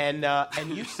 And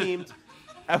you seemed.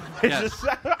 Yes.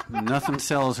 Nothing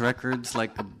sells records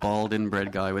like a bald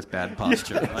inbred guy with bad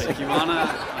posture. Like, you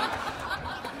wanna.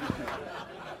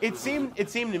 It seemed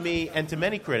to me and to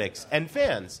many critics and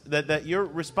fans that your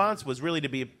response was really to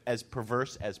be as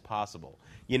perverse as possible.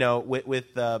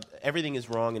 With Everything Is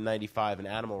Wrong in 95 and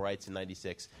Animal Rights in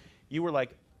 96, you were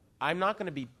like, I'm not going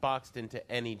to be boxed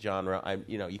into any genre.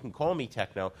 You can call me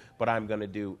techno, but I'm going to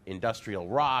do industrial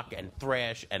rock and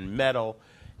thrash and metal.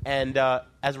 And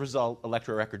as a result,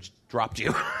 Elektra Records dropped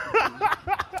you.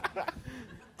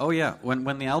 Oh, yeah.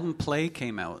 When the album Play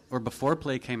came out, or before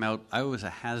Play came out, I was a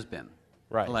has-been.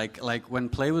 Right. Like when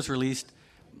Play was released,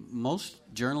 most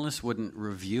journalists wouldn't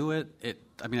review it.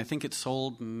 I think it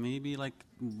sold maybe like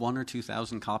 1,000 or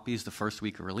 2,000 copies the first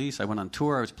week of release. I went on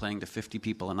tour. I was playing to 50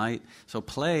 people a night. So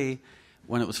Play,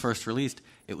 when it was first released,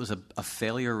 it was a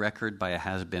failure record by a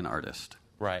has-been artist.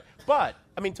 Right. But,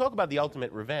 talk about the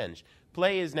ultimate revenge.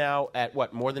 Play is now at,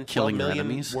 more than 12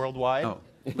 million worldwide? Oh.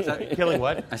 What's that? Killing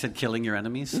what? I said killing your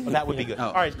enemies. Oh, that would be good. Oh.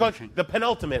 All right, go the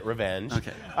penultimate revenge.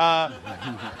 Okay.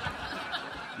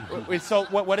 So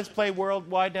what is Play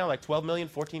worldwide now? Like 12 million,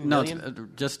 14 million? No, it's,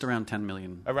 just around 10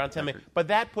 million. Around 10 million. But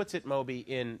that puts it, Moby,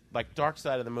 in like Dark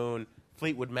Side of the Moon,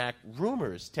 Fleetwood Mac,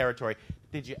 Rumors territory.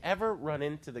 Did you ever run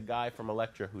into the guy from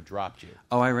Elektra who dropped you?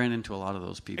 Oh, I ran into a lot of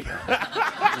those people.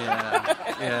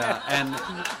 Yeah.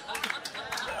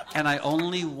 And I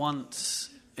only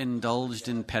once indulged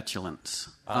in petulance.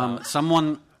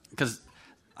 Someone, because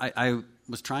I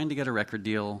was trying to get a record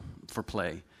deal for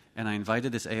Play, and I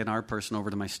invited this A&R person over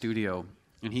to my studio,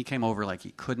 and he came over like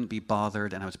he couldn't be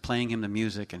bothered, and I was playing him the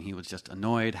music, and he was just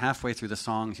annoyed. Halfway through the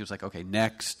songs, he was like, okay,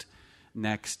 next.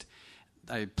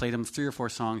 I played him 3 or 4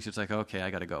 songs. He was like, okay,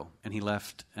 I got to go. And he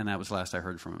left, and that was the last I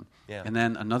heard from him. Yeah. And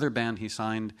then another band he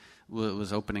signed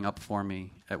was opening up for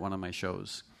me at one of my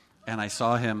shows. And I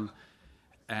saw him,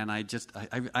 and I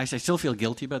still feel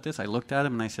guilty about this. I looked at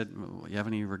him, and I said, you have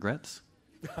any regrets?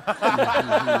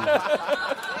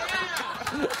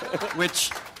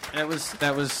 Which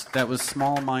that was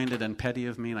small-minded and petty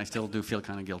of me, and I still do feel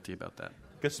kind of guilty about that.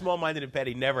 Because small-minded and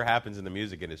petty never happens in the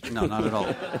music industry. No, not at all.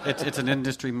 It's an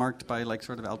industry marked by like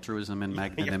sort of altruism and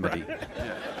magnanimity. Right.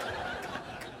 Yeah.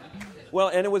 Well,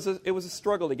 and it was a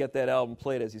struggle to get that album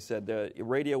played, as you said. The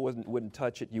radio wouldn't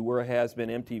touch it. You were a has-been.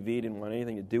 MTV didn't want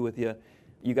anything to do with you.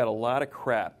 You got a lot of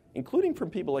crap, including from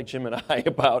people like Jim and I,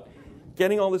 about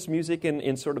getting all this music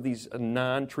in sort of these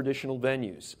non-traditional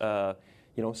venues.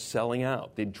 Selling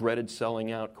out, the dreaded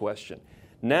selling out question.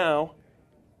 Now,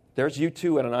 there's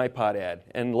U2 at an iPod ad,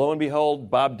 and lo and behold,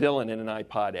 Bob Dylan in an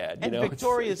iPod ad. And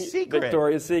Victoria's Secret.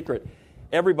 Victoria's Secret.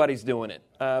 Everybody's doing it.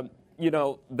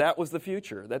 That was the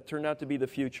future. That turned out to be the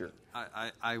future.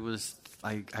 I was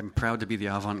I'm proud to be the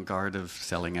avant-garde of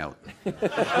selling out.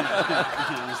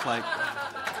 It's like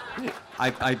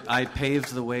I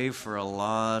paved the way for a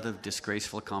lot of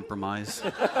disgraceful compromise.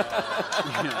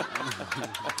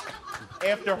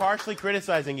 After harshly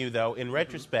criticizing you, though, in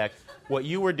retrospect, what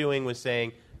you were doing was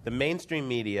saying the mainstream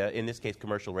media, in this case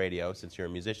commercial radio, since you're a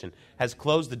musician, has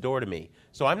closed the door to me.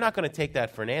 So I'm not going to take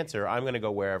that for an answer. I'm going to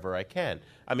go wherever I can.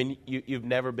 I mean, you've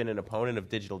never been an opponent of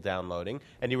digital downloading,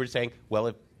 and you were saying,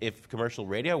 well, if commercial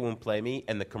radio won't play me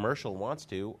and the commercial wants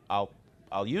to, I'll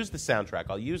use the soundtrack.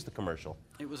 I'll use the commercial.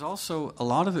 It was also, a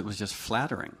lot of it was just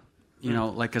flattering. You know,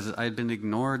 like, because I had been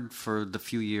ignored for the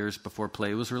few years before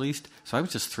Play was released, so I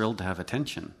was just thrilled to have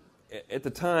attention. At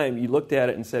the time, you looked at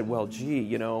it and said, well,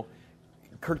 gee,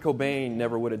 Kurt Cobain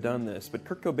never would have done this. But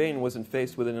Kurt Cobain wasn't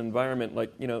faced with an environment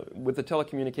like, with the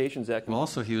Telecommunications Act. Well,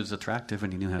 also, he was attractive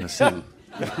and he knew how to sing.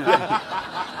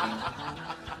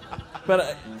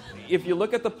 But if you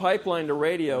look at the pipeline to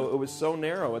radio, it was so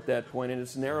narrow at that point, and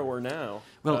it's narrower now.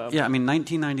 Well, yeah, I mean,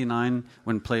 1999,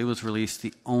 when Play was released,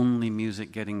 the only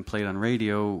music getting played on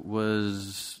radio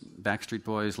was Backstreet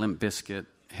Boys, Limp Bizkit,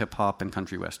 hip-hop, and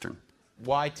country western.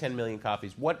 Why 10 million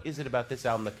copies? What is it about this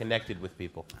album that connected with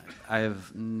people? I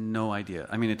have no idea.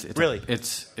 I mean, it's really?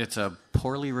 It's a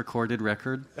poorly recorded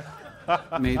record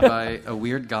made by a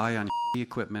weird guy on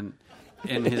equipment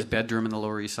in his bedroom in the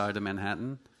Lower East Side of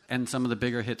Manhattan. And some of the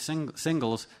bigger hit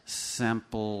singles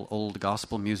sample old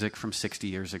gospel music from 60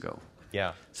 years ago.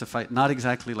 Yeah. So not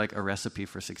exactly like a recipe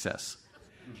for success.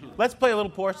 Let's play a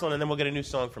little Porcelain, and then we'll get a new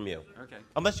song from you. Okay.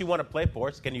 Unless you want to play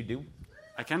Porcelain, can you do?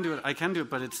 I can do it,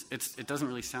 but it doesn't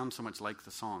really sound so much like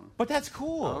the song. But that's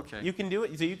cool. Oh, okay. You can do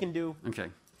it, so you can do... Okay.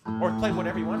 Or play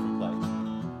whatever you want to play.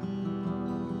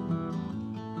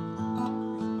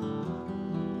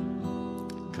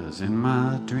 Cause in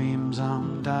my dreams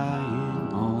I'm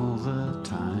dying all the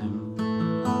time.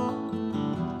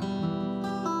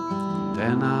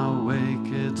 Then I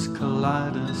wake, it's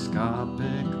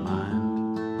kaleidoscopic mind.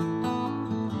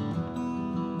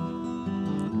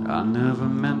 I never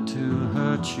meant to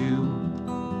hurt you.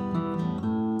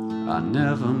 I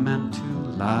never meant to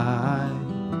lie.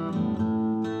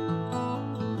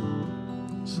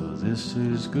 So this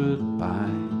is goodbye.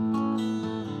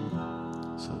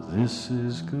 So this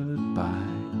is goodbye.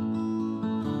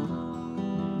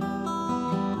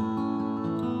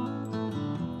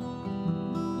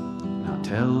 Now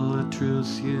tell the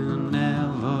truth, you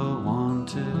never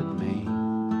wanted me.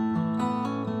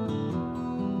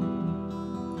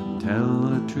 Tell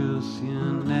the truth,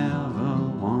 you never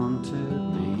wanted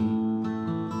me.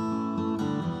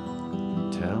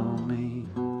 Tell me.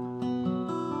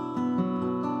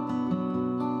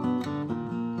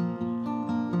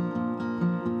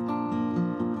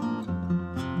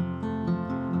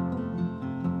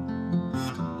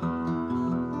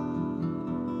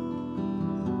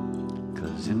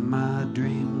 Cause in my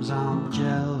dreams I'm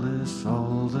jealous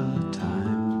all the time.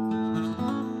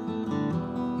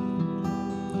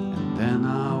 Then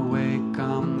I wake,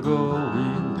 I'm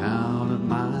going out of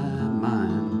my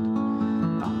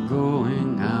mind. I'm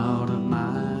going out of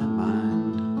my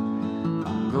mind.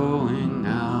 I'm going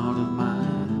out of my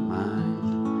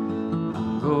mind.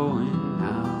 I'm going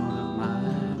out of my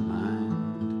mind.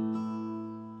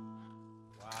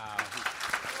 Wow.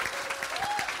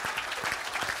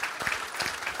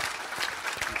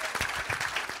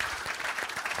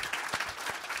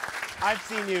 I've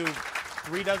seen you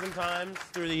 3 dozen times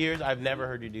through the years. I've never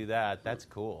heard you do that. That's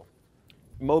cool.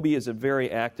 Moby is a very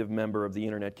active member of the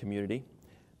internet community.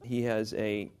 He has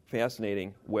a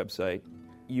fascinating website.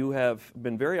 You have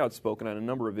been very outspoken on a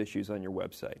number of issues on your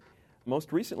website.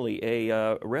 Most recently,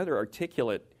 a rather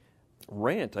articulate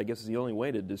rant, I guess is the only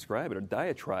way to describe it, or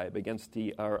diatribe against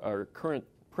our current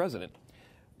president.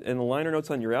 And the liner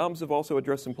notes on your albums have also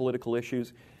addressed some political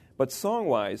issues. But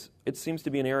song-wise, it seems to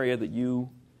be an area that you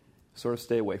sort of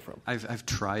stay away from. I've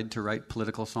tried to write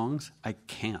political songs. I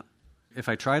can't. If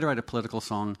I try to write a political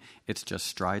song, it's just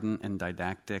strident and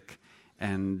didactic,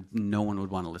 and no one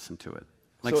would want to listen to it.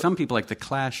 Like some people, like The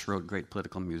Clash, wrote great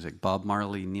political music. Bob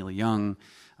Marley, Neil Young,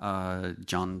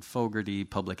 John Fogerty,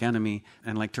 Public Enemy.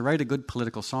 And like to write a good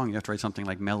political song, you have to write something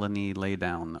like Melanie Lay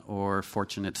Down or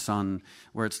Fortunate Son,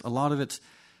 where it's a lot of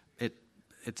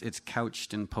it's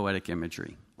couched in poetic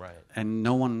imagery. Right. And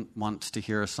no one wants to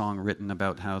hear a song written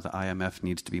about how the IMF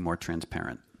needs to be more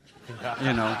transparent.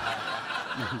 You know?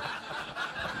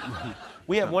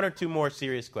 We have one or two more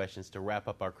serious questions to wrap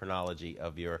up our chronology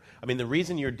of your... I mean, the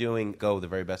reason you're doing Go, the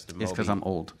very best of Moby... It's because I'm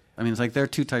old. I mean, it's like there are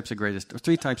three types of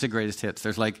greatest hits.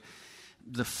 There's like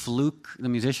the fluke, the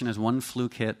musician has one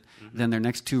fluke hit, then their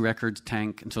next two records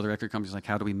tank, and so the record company's like,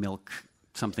 how do we milk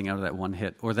something out of that one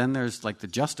hit. Or then there's like the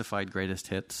justified greatest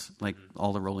hits, like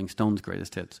all the Rolling Stones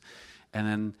greatest hits. And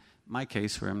then my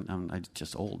case where I'm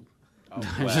just old.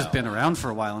 I've just been around for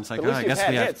a while, and it's like, At least I you've guess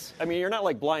had we have... hits. I mean, you're not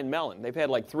like Blind Melon. They've had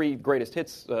like 3 greatest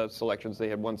hits selections. They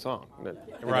had one song. That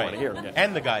you Right. want to hear. Yeah.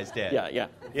 And the guy's dead. Yeah.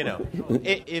 You know,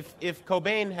 if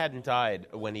Cobain hadn't died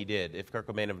when he did, if Kurt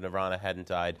Cobain of Nirvana hadn't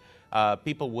died,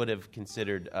 people would have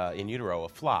considered In Utero a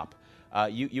flop.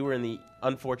 You were in the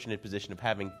unfortunate position of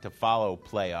having to follow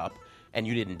Play Up, and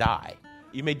you didn't die.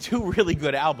 You made 2 really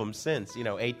good albums since,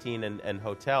 18 and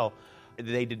Hotel.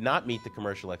 They did not meet the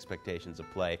commercial expectations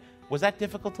of Play. Was that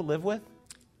difficult to live with?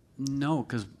 No,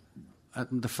 because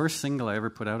the first single I ever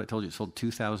put out, I told you, it sold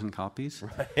 2,000 copies.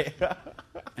 Right.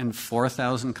 And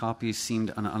 4,000 copies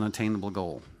seemed an unattainable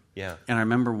goal. Yeah. And I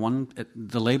remember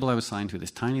the label I was signed to,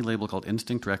 this tiny label called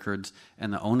Instinct Records,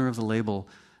 and the owner of the label,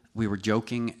 we were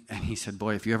joking, and he said,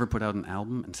 boy, if you ever put out an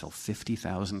album and sell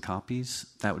 50,000 copies,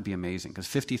 that would be amazing. Because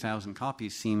 50,000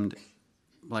 copies seemed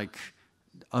like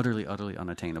utterly, utterly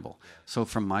unattainable. So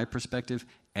from my perspective,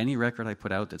 any record I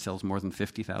put out that sells more than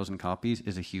 50,000 copies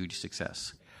is a huge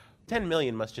success. 10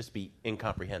 million must just be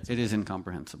incomprehensible. It is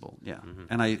incomprehensible, yeah.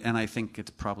 Mm-hmm. And I think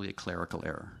it's probably a clerical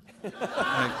error.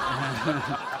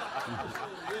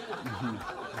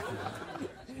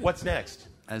 What's next?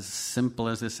 As simple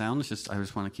as this sounds, I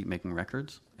just want to keep making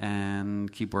records and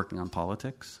keep working on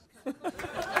politics.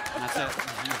 That's it.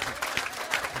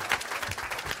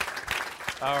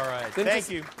 All right. Thank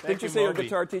you. Didn't you say your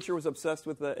guitar teacher was obsessed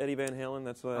with Eddie Van Halen?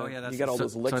 That's why you got all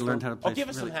those licks. So I learned how to play. Give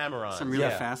us some hammer-on. Some really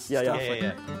fast stuff.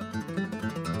 Yeah.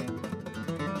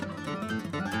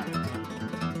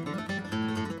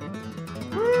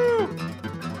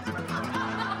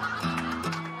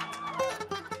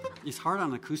 It's hard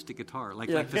on acoustic guitar.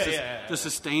 The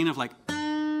sustain of like... It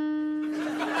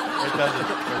doesn't.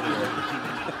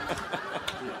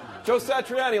 Joe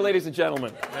Satriani, ladies and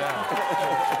gentlemen.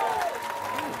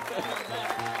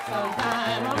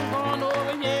 Sometime I'm going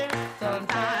over here.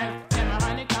 Sometime can my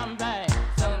honey come back.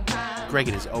 Sometime. Greg,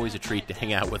 it is always a treat to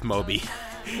hang out with Moby.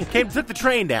 Took the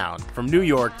train down from New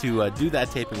York to do that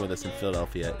taping with us in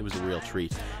Philadelphia. It was a real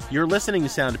treat. You're listening to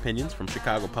Sound Opinions from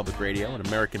Chicago Public Radio and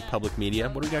American Public Media.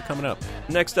 What do we got coming up?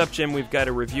 Next up, Jim, we've got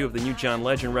a review of the new John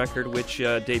Legend record, which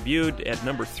debuted at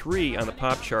number 3 on the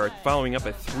pop chart, following up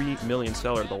a 3 million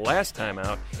seller the last time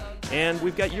out. And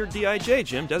we've got your DIJ,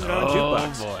 Jim, Desert on a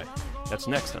Jukebox. Oh, boy. That's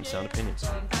next on Sound Opinions.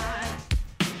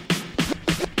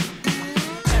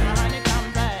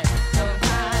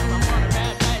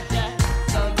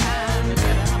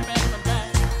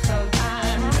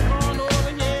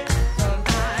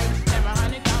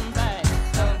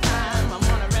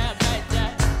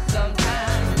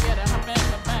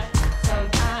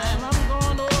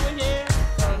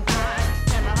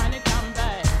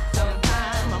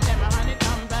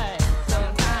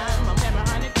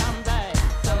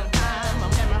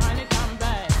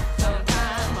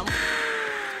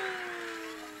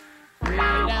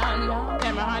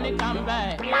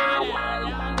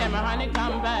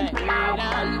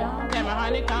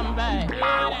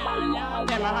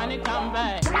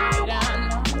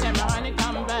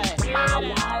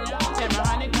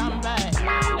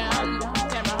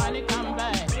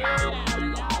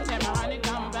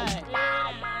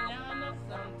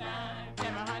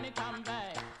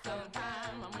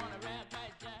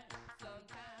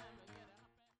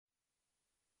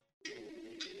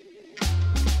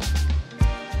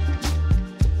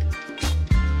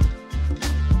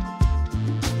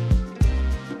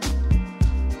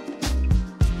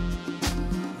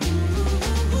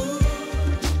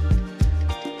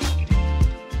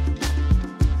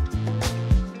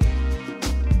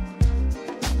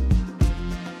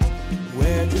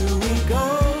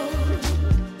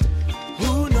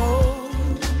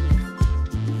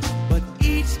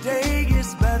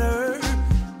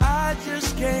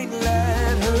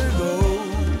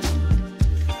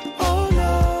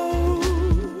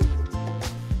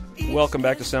 Welcome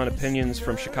back to Sound Opinions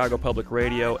from Chicago Public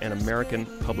Radio and American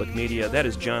Public Media. That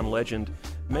is John Legend.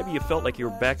 Maybe you felt like you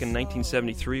were back in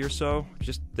 1973 or so,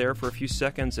 just there for a few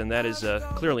seconds, and that is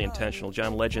clearly intentional.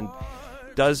 John Legend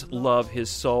does love his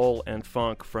soul and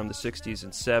funk from the 60s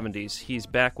and 70s. He's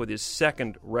back with his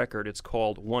second record. It's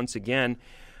called Once Again.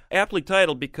 Aptly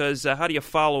titled because how do you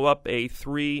follow up a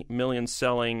 3 million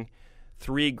selling,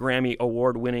 3 Grammy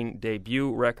award-winning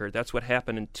debut record? That's what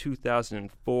happened in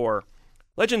 2004.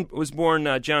 Legend was born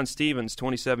John Stevens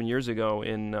 27 years ago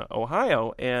in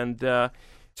Ohio and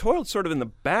toiled sort of in the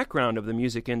background of the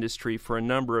music industry for a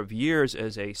number of years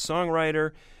as a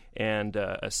songwriter and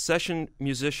a session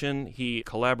musician. He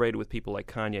collaborated with people like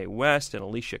Kanye West and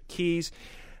Alicia Keys.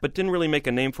 but didn't really make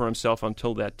a name for himself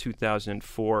until that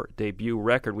 2004 debut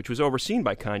record, which was overseen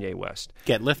by Kanye West.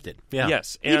 Get Lifted, yeah.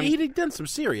 Yes. And he'd done some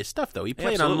serious stuff, though. He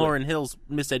played Absolutely. on Lauryn Hill's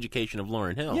Miseducation of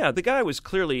Lauryn Hill. Yeah, the guy was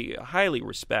clearly highly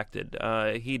respected.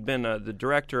 He'd been the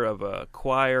director of a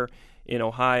choir in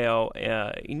Ohio.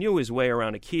 He knew his way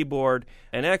around a keyboard,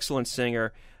 an excellent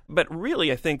singer. But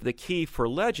really, I think the key for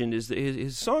Legend is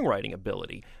his songwriting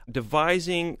ability,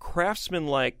 devising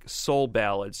craftsman-like soul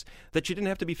ballads that you didn't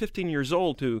have to be 15 years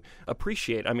old to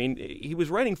appreciate. I mean, he was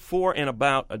writing for and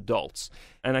about adults,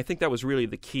 and I think that was really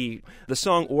the key. The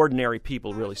song Ordinary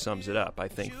People really sums it up, I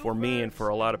think, for me and for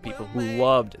a lot of people who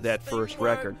loved that first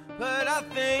record. But I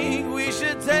think we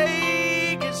should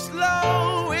take it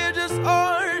slow. We're just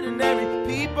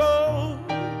ordinary people.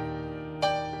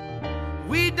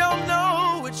 We don't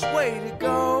know which way to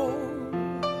go,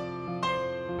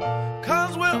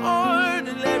 'cause we're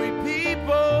ordinary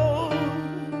people.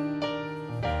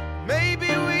 Maybe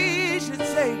we should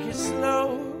take it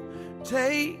slow.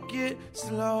 Take it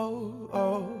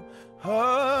slow.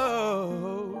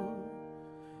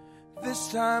 This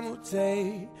time we'll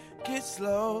take it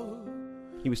slow.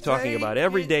 He was talking about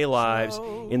everyday lives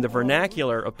in the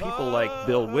vernacular of people like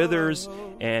Bill Withers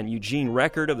and Eugene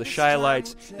Record of the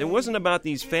Shy-Lights. It wasn't about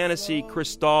these fantasy,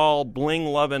 crystal,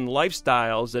 bling-loving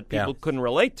lifestyles that people couldn't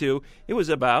relate to. It was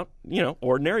about,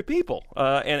 ordinary people.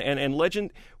 And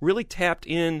Legend really tapped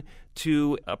in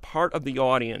to a part of the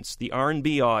audience, the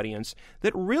R&B audience,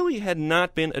 that really had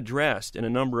not been addressed in a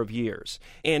number of years.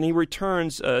 And he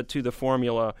returns to the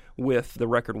formula with the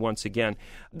record once again.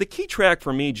 The key track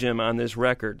for me, Jim, on this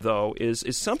record, though, is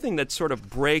something that sort of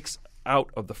breaks out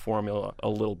of the formula a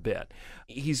little bit.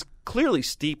 He's clearly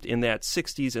steeped in that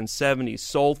 60s and 70s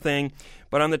soul thing,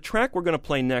 but on the track we're going to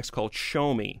play next called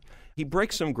Show Me, he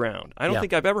breaks some ground. I don't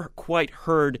think I've ever quite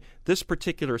heard this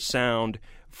particular sound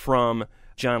from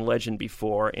John Legend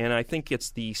before, and I think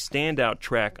it's the standout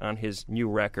track on his new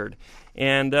record.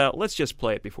 And let's just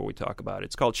play it before we talk about it.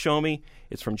 It's called Show Me.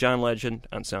 It's from John Legend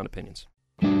on Sound Opinions.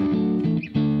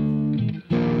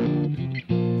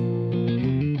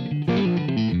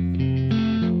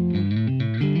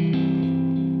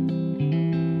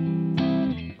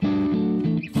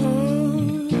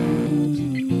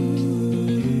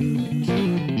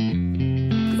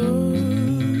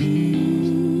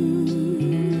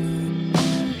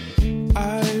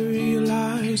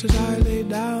 As I lay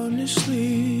down to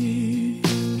sleep,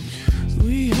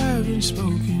 we haven't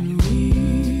spoken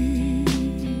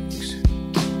weeks.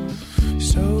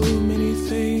 So many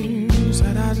things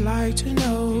that I'd like to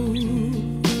know.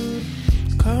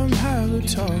 Come have a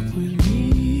talk with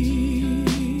me.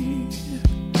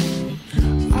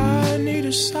 I need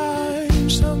a sign,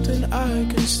 something I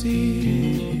can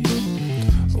see.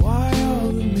 Why all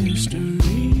the mystery?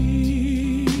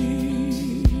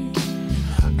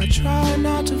 I try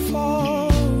not to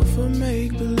fall for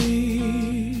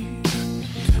make-believe,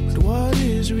 but what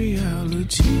is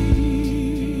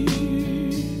reality?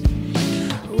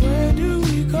 Where do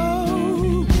we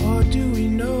go? What do we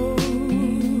know?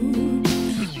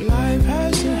 Life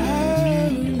has to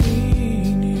have a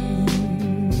meaning.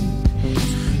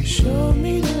 Show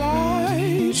me the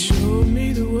light, show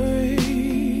me the way.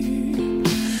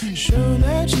 Show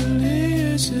that you're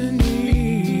listening.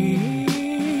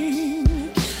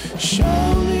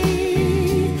 Show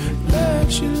me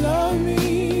that you love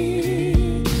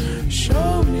me.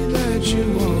 Show me that you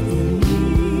walk with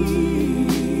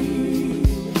me.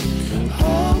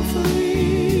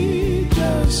 Hopefully,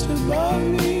 just above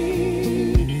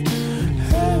me,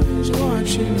 heaven's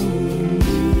watching over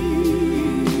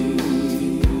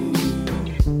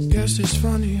me. Guess it's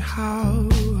funny how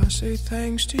I say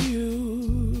thanks to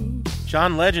you.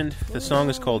 John Legend, the song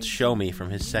is called Show Me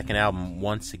from his second album,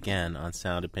 Once Again, on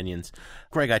Sound Opinions.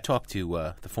 Greg, I talked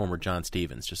to the former John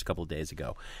Stevens just a couple of days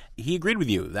ago. He agreed with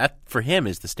you. That, for him,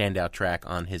 is the standout track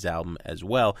on his album as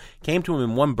well. Came to him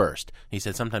in one burst. He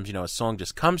said sometimes, a song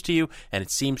just comes to you and it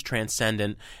seems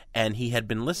transcendent. And he had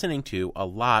been listening to a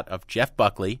lot of Jeff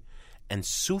Buckley and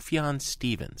Sufjan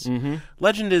Stevens. Mm-hmm.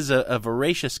 Legend is a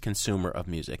voracious consumer of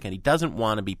music, and he doesn't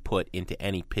want to be put into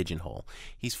any pigeonhole.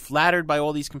 He's flattered by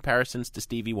all these comparisons to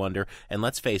Stevie Wonder, and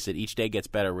let's face it, Each Day Gets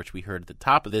Better, which we heard at the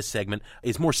top of this segment,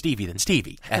 is more Stevie than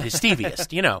Stevie, at his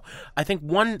Steviest. I think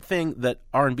one thing that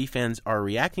R&B fans are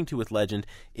reacting to with Legend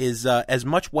is as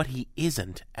much what he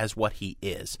isn't as what he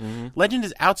is. Mm-hmm. Legend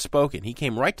is outspoken. He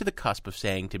came right to the cusp of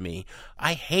saying to me,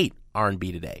 I hate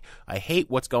R&B today. I hate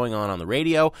what's going on the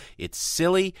radio. It's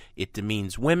silly. It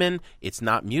demeans women. It's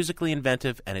not musically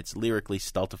inventive, and it's lyrically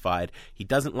stultified. He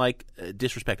doesn't like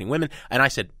disrespecting women. And I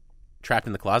said, Trapped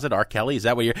in the Closet, R. Kelly, is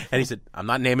that what you're... And he said, I'm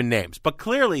not naming names. But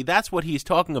clearly, that's what he's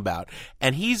talking about.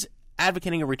 And he's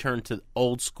advocating a return to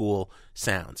old school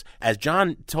sounds. As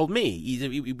John told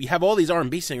me, we have all these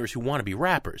R&B singers who want to be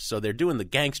rappers, so they're doing the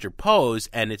gangster pose,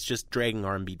 and it's just dragging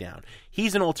R&B down.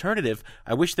 He's an alternative.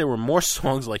 I wish there were more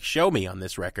songs like Show Me on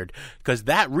this record, because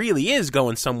that really is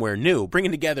going somewhere new.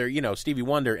 Bringing together, Stevie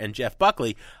Wonder and Jeff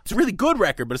Buckley. It's a really good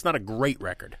record, but it's not a great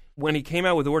record. When he came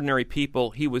out with Ordinary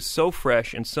People, he was so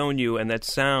fresh and so new, and that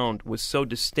sound was so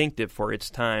distinctive for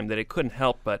its time that it couldn't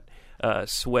help but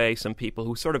sway some people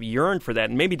who sort of yearned for that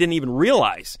and maybe didn't even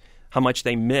realize how much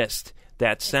they missed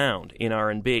that sound in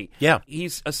R&B. Yeah.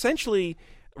 He's essentially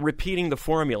repeating the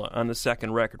formula on the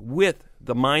second record with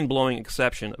the mind-blowing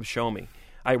exception of Show Me.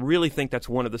 I really think that's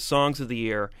one of the songs of the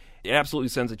year. It absolutely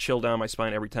sends a chill down my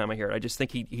spine every time I hear it. I just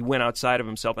think he went outside of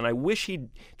himself, and I wish he'd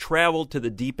traveled to the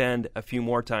deep end a few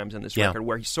more times in this record,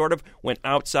 where he sort of went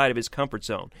outside of his comfort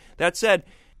zone. That said,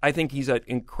 I think he's an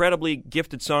incredibly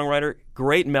gifted songwriter,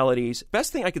 great melodies.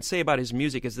 Best thing I could say about his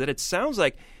music is that it sounds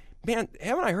like, man,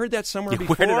 haven't I heard that somewhere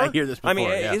before? Where did I hear this before? I mean,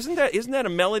 isn't that a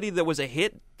melody that was a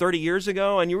hit 30 years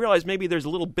ago? And you realize maybe there's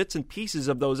little bits and pieces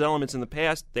of those elements in the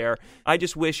past there. I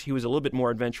just wish he was a little bit more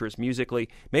adventurous musically.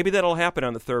 Maybe that'll happen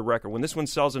on the third record. When this one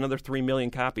sells another 3 million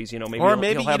copies, maybe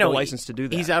he'll have the license to do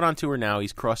that. He's out on tour now.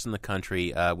 He's crossing the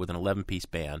country with an 11-piece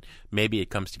band. Maybe it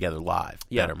comes together live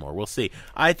better more. We'll see.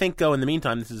 I think, though, in the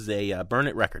meantime, this is a burn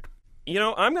it record.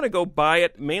 I'm going to go buy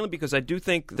it mainly because I do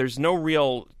think there's no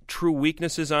real true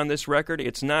weaknesses on this record.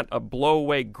 It's not a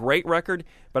blow-away great record,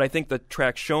 but I think the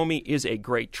track Show Me is a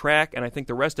great track, and I think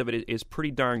the rest of it is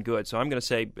pretty darn good. So I'm going to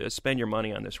say spend your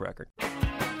money on this record.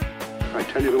 I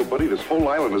tell you, little buddy, this whole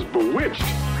island is bewitched.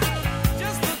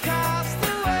 Just across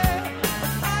the way,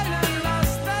 an island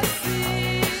lost at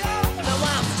sea. Now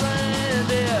I'm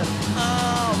stranded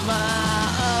on my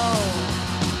own.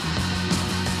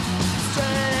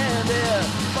 Stranded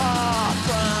far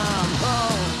from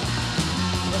home.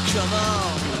 Come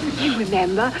on. You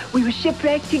remember, we were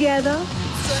shipwrecked together.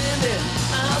 Stranded,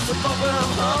 I'm so far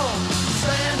from home.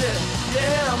 Stranded,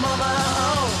 yeah, I'm on my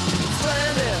own.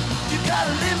 Stranded, you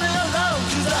gotta leave me alone,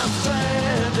 'cause I'm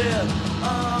stranded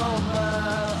on my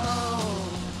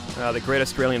own. The great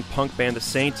Australian punk band, The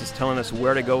Saints, is telling us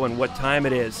where to go and what time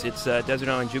it is. It's Desert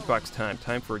Island Jukebox time.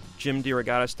 Time for Jim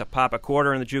DeRogatis to pop a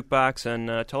quarter in the jukebox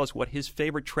and tell us what his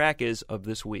favorite track is of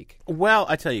this week. Well,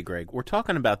 I tell you, Greg, we're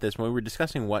talking about this when we were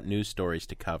discussing what news stories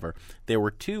to cover. There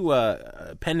were two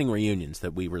pending reunions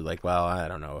that we were like, well, I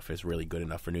don't know if it's really good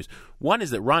enough for news. One is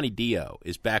that Ronnie Dio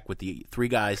is back with the three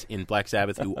guys in Black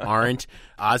Sabbath who aren't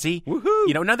Ozzy.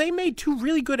 Woohoo! Now they made two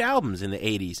really good albums in the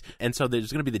 80s, and so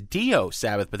there's going to be the Dio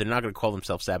Sabbath, but they're not going to call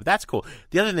themselves Sabbath. That's cool.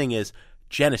 The other thing is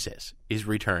Genesis is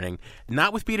returning,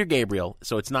 not with Peter Gabriel,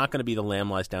 so it's not going to be the Lamb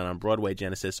Lies Down on Broadway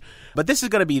Genesis, but this is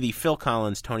going to be the Phil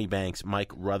Collins, Tony Banks,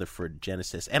 Mike Rutherford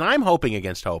Genesis, and I'm hoping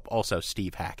against hope also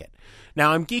Steve Hackett.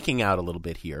 Now, I'm geeking out a little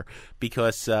bit here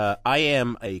because I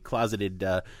am a closeted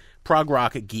prog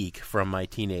rock geek from my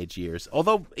teenage years,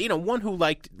 although, one who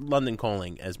liked London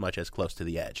Calling as much as Close to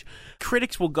the Edge.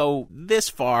 Critics will go this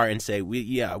far and say,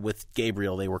 with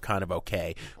Gabriel they were kind of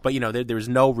okay, but there was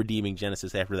no redeeming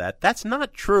Genesis after that. That's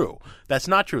not true.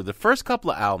 The first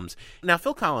couple of albums, now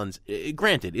Phil Collins,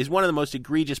 granted, is one of the most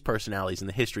egregious personalities in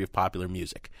the history of popular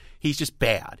music. He's just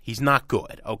bad. He's not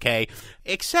good, okay?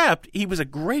 Except he was a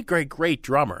great, great, great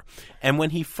drummer. And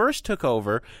when he first took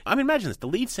over, imagine this, the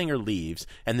lead singer leaves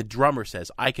and the drummer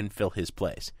says, I can fill his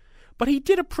place. But he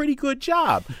did a pretty good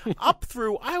job. Up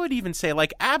through, I would even say,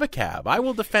 like Abacab. I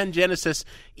will defend Genesis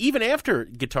even after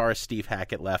guitarist Steve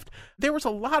Hackett left. There was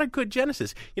a lot of good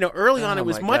Genesis. Early on it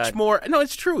was much more. No,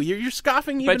 it's true. You're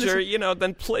scoffing. Even but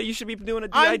then play. You should be doing a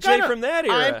D.I.J. from that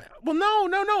era. No.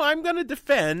 I'm going to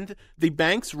defend the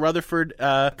Banks Rutherford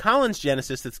Collins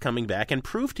Genesis that's coming back and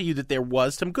prove to you that there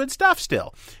was some good stuff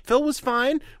still. Phil was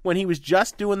fine when he was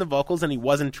just doing the vocals and he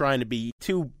wasn't trying to be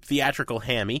too theatrical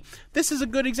hammy. This is a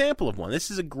good example of one.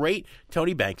 This is a great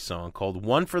Tony Banks song called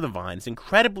One for the Vine. It's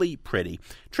incredibly pretty.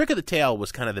 Trick of the Tail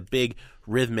was kind of the big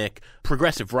rhythmic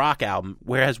progressive rock album,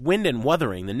 whereas Wind and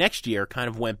Wuthering the next year kind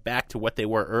of went back to what they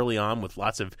were early on with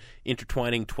lots of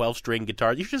intertwining 12-string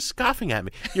guitars. You're just scoffing at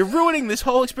me. You're ruining this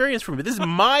whole experience for me. This is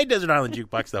my Desert Island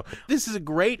Jukebox, though. This is a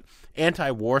great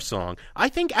anti-war song. I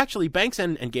think actually Banks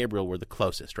and Gabriel were the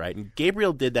closest, right? And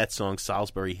Gabriel did that song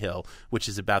Salisbury Hill, which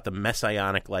is about the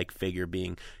messianic-like figure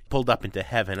being pulled up into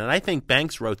heaven. And I think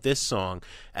Banks wrote this song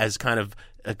as kind of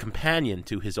a companion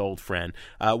to his old friend.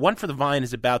 One for the Vine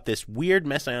is about this weird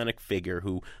messianic figure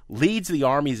who leads the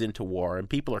armies into war, and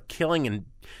people are killing and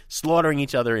slaughtering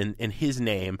each other in his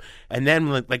name. And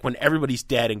then, like, when everybody's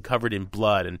dead and covered in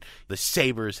blood and the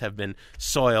sabers have been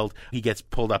soiled, he gets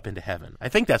pulled up into heaven. I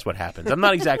think that's what happens. I'm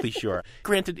not exactly sure.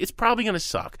 Granted, it's probably going to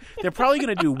suck. They're probably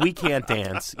going to do We Can't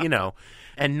Dance,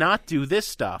 and not do this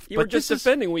stuff. You were just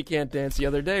defending We Can't Dance the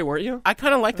other day, weren't you? I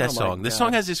kind of like that song. God. The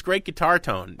song has this great guitar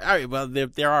tone. All right, well,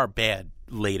 there are bad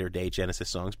later-day Genesis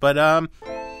songs, but I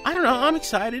don't know. I'm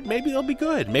excited. Maybe they'll be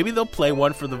good. Maybe they'll play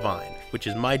one for the Vine, which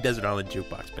is my Desert Island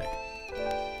Jukebox pick.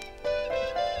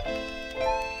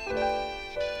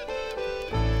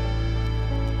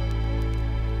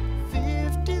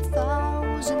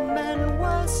 Men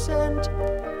were sent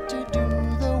to do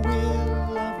the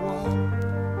will of one.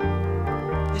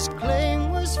 His claim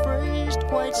was phrased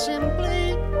quite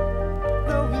simply,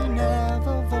 though he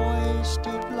never voiced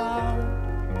it loud.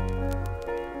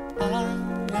 I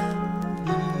am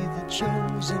he, the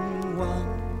chosen one.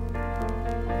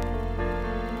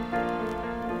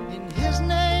 In his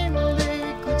name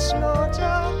they could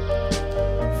slaughter,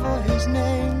 for his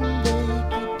name they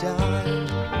could die.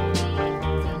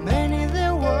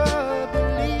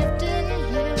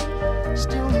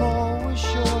 Still more was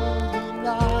surely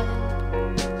lied,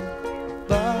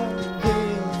 but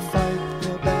they'll fight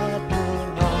the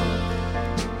battle on.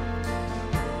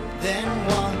 Then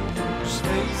one whose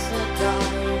faith had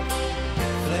died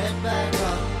fled back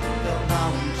up the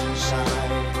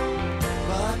mountainside.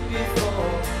 But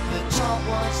before the top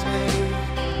was made,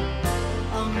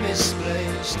 a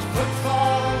misplaced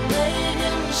footfall made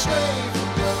him stray from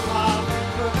the path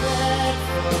prepared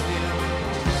for him.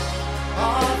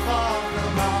 Off of the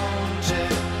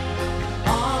mountain,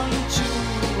 onto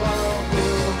a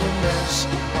wilderness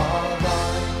of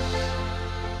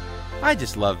ice. I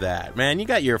just love that, man. You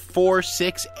got your 4,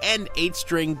 6, and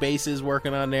 8-string basses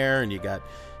working on there, and you got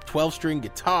 12-string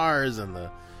guitars, and the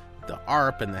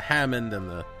ARP, and the Hammond, and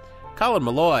the Colin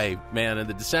Malloy, man, and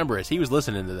the Decemberists. He was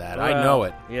listeing to that. I know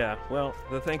it. Yeah, well,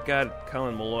 thank God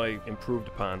Colin Malloy improved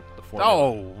upon the formula.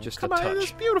 Oh, just come a on. touch.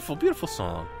 It's beautiful, beautiful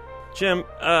song. Jim,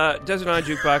 Desert Island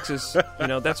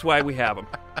Jukeboxes, that's why we have them.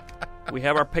 We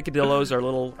have our picadillos, our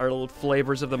little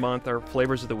flavors of the month, our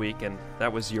flavors of the week, and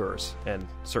that was yours, and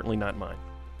certainly not mine.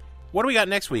 What do we got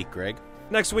next week, Greg?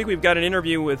 Next week, we've got an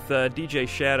interview with DJ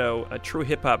Shadow, a true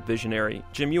hip-hop visionary.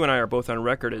 Jim, you and I are both on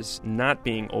record as not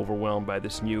being overwhelmed by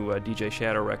this new DJ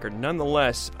Shadow record.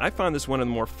 Nonetheless, I found this one of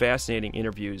the more fascinating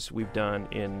interviews we've done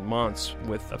in months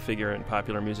with a figure in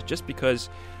popular music, just because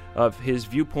of his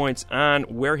viewpoints on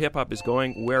where hip-hop is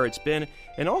going, where it's been,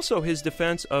 and also his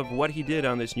defense of what he did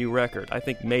on this new record. I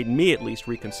think made me at least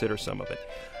reconsider some of it.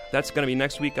 That's going to be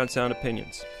next week on Sound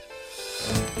Opinions.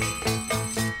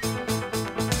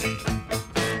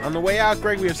 On the way out,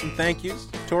 Greg, we have some thank yous.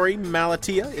 Tori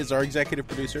Malatia is our executive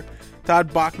producer.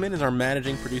 Todd Bachman is our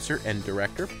managing producer and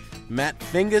director. Matt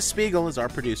Fingus Spiegel is our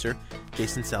producer.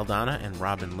 Jason Saldana and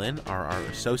Robin Lynn are our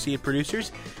associate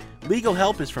producers. Legal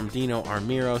help is from Dino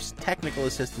Armiros. Technical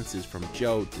assistance is from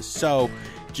Joe Dassault.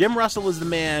 Jim Russell is the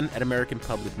man at American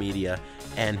Public Media,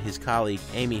 and his colleague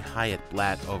Amy Hyatt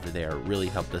Blatt over there really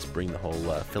helped us bring the whole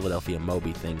Philadelphia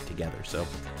Moby thing together. So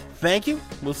thank you.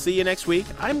 We'll see you next week.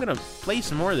 I'm going to play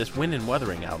some more of this Wind and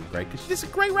Wuthering album, Greg, because this is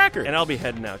a great record. And I'll be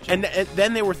heading out, Jim. And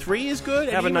Then There Were Three is good.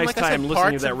 Have and a nice like I time said,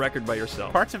 listening to that record by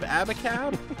yourself. Parts of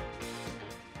Abacab.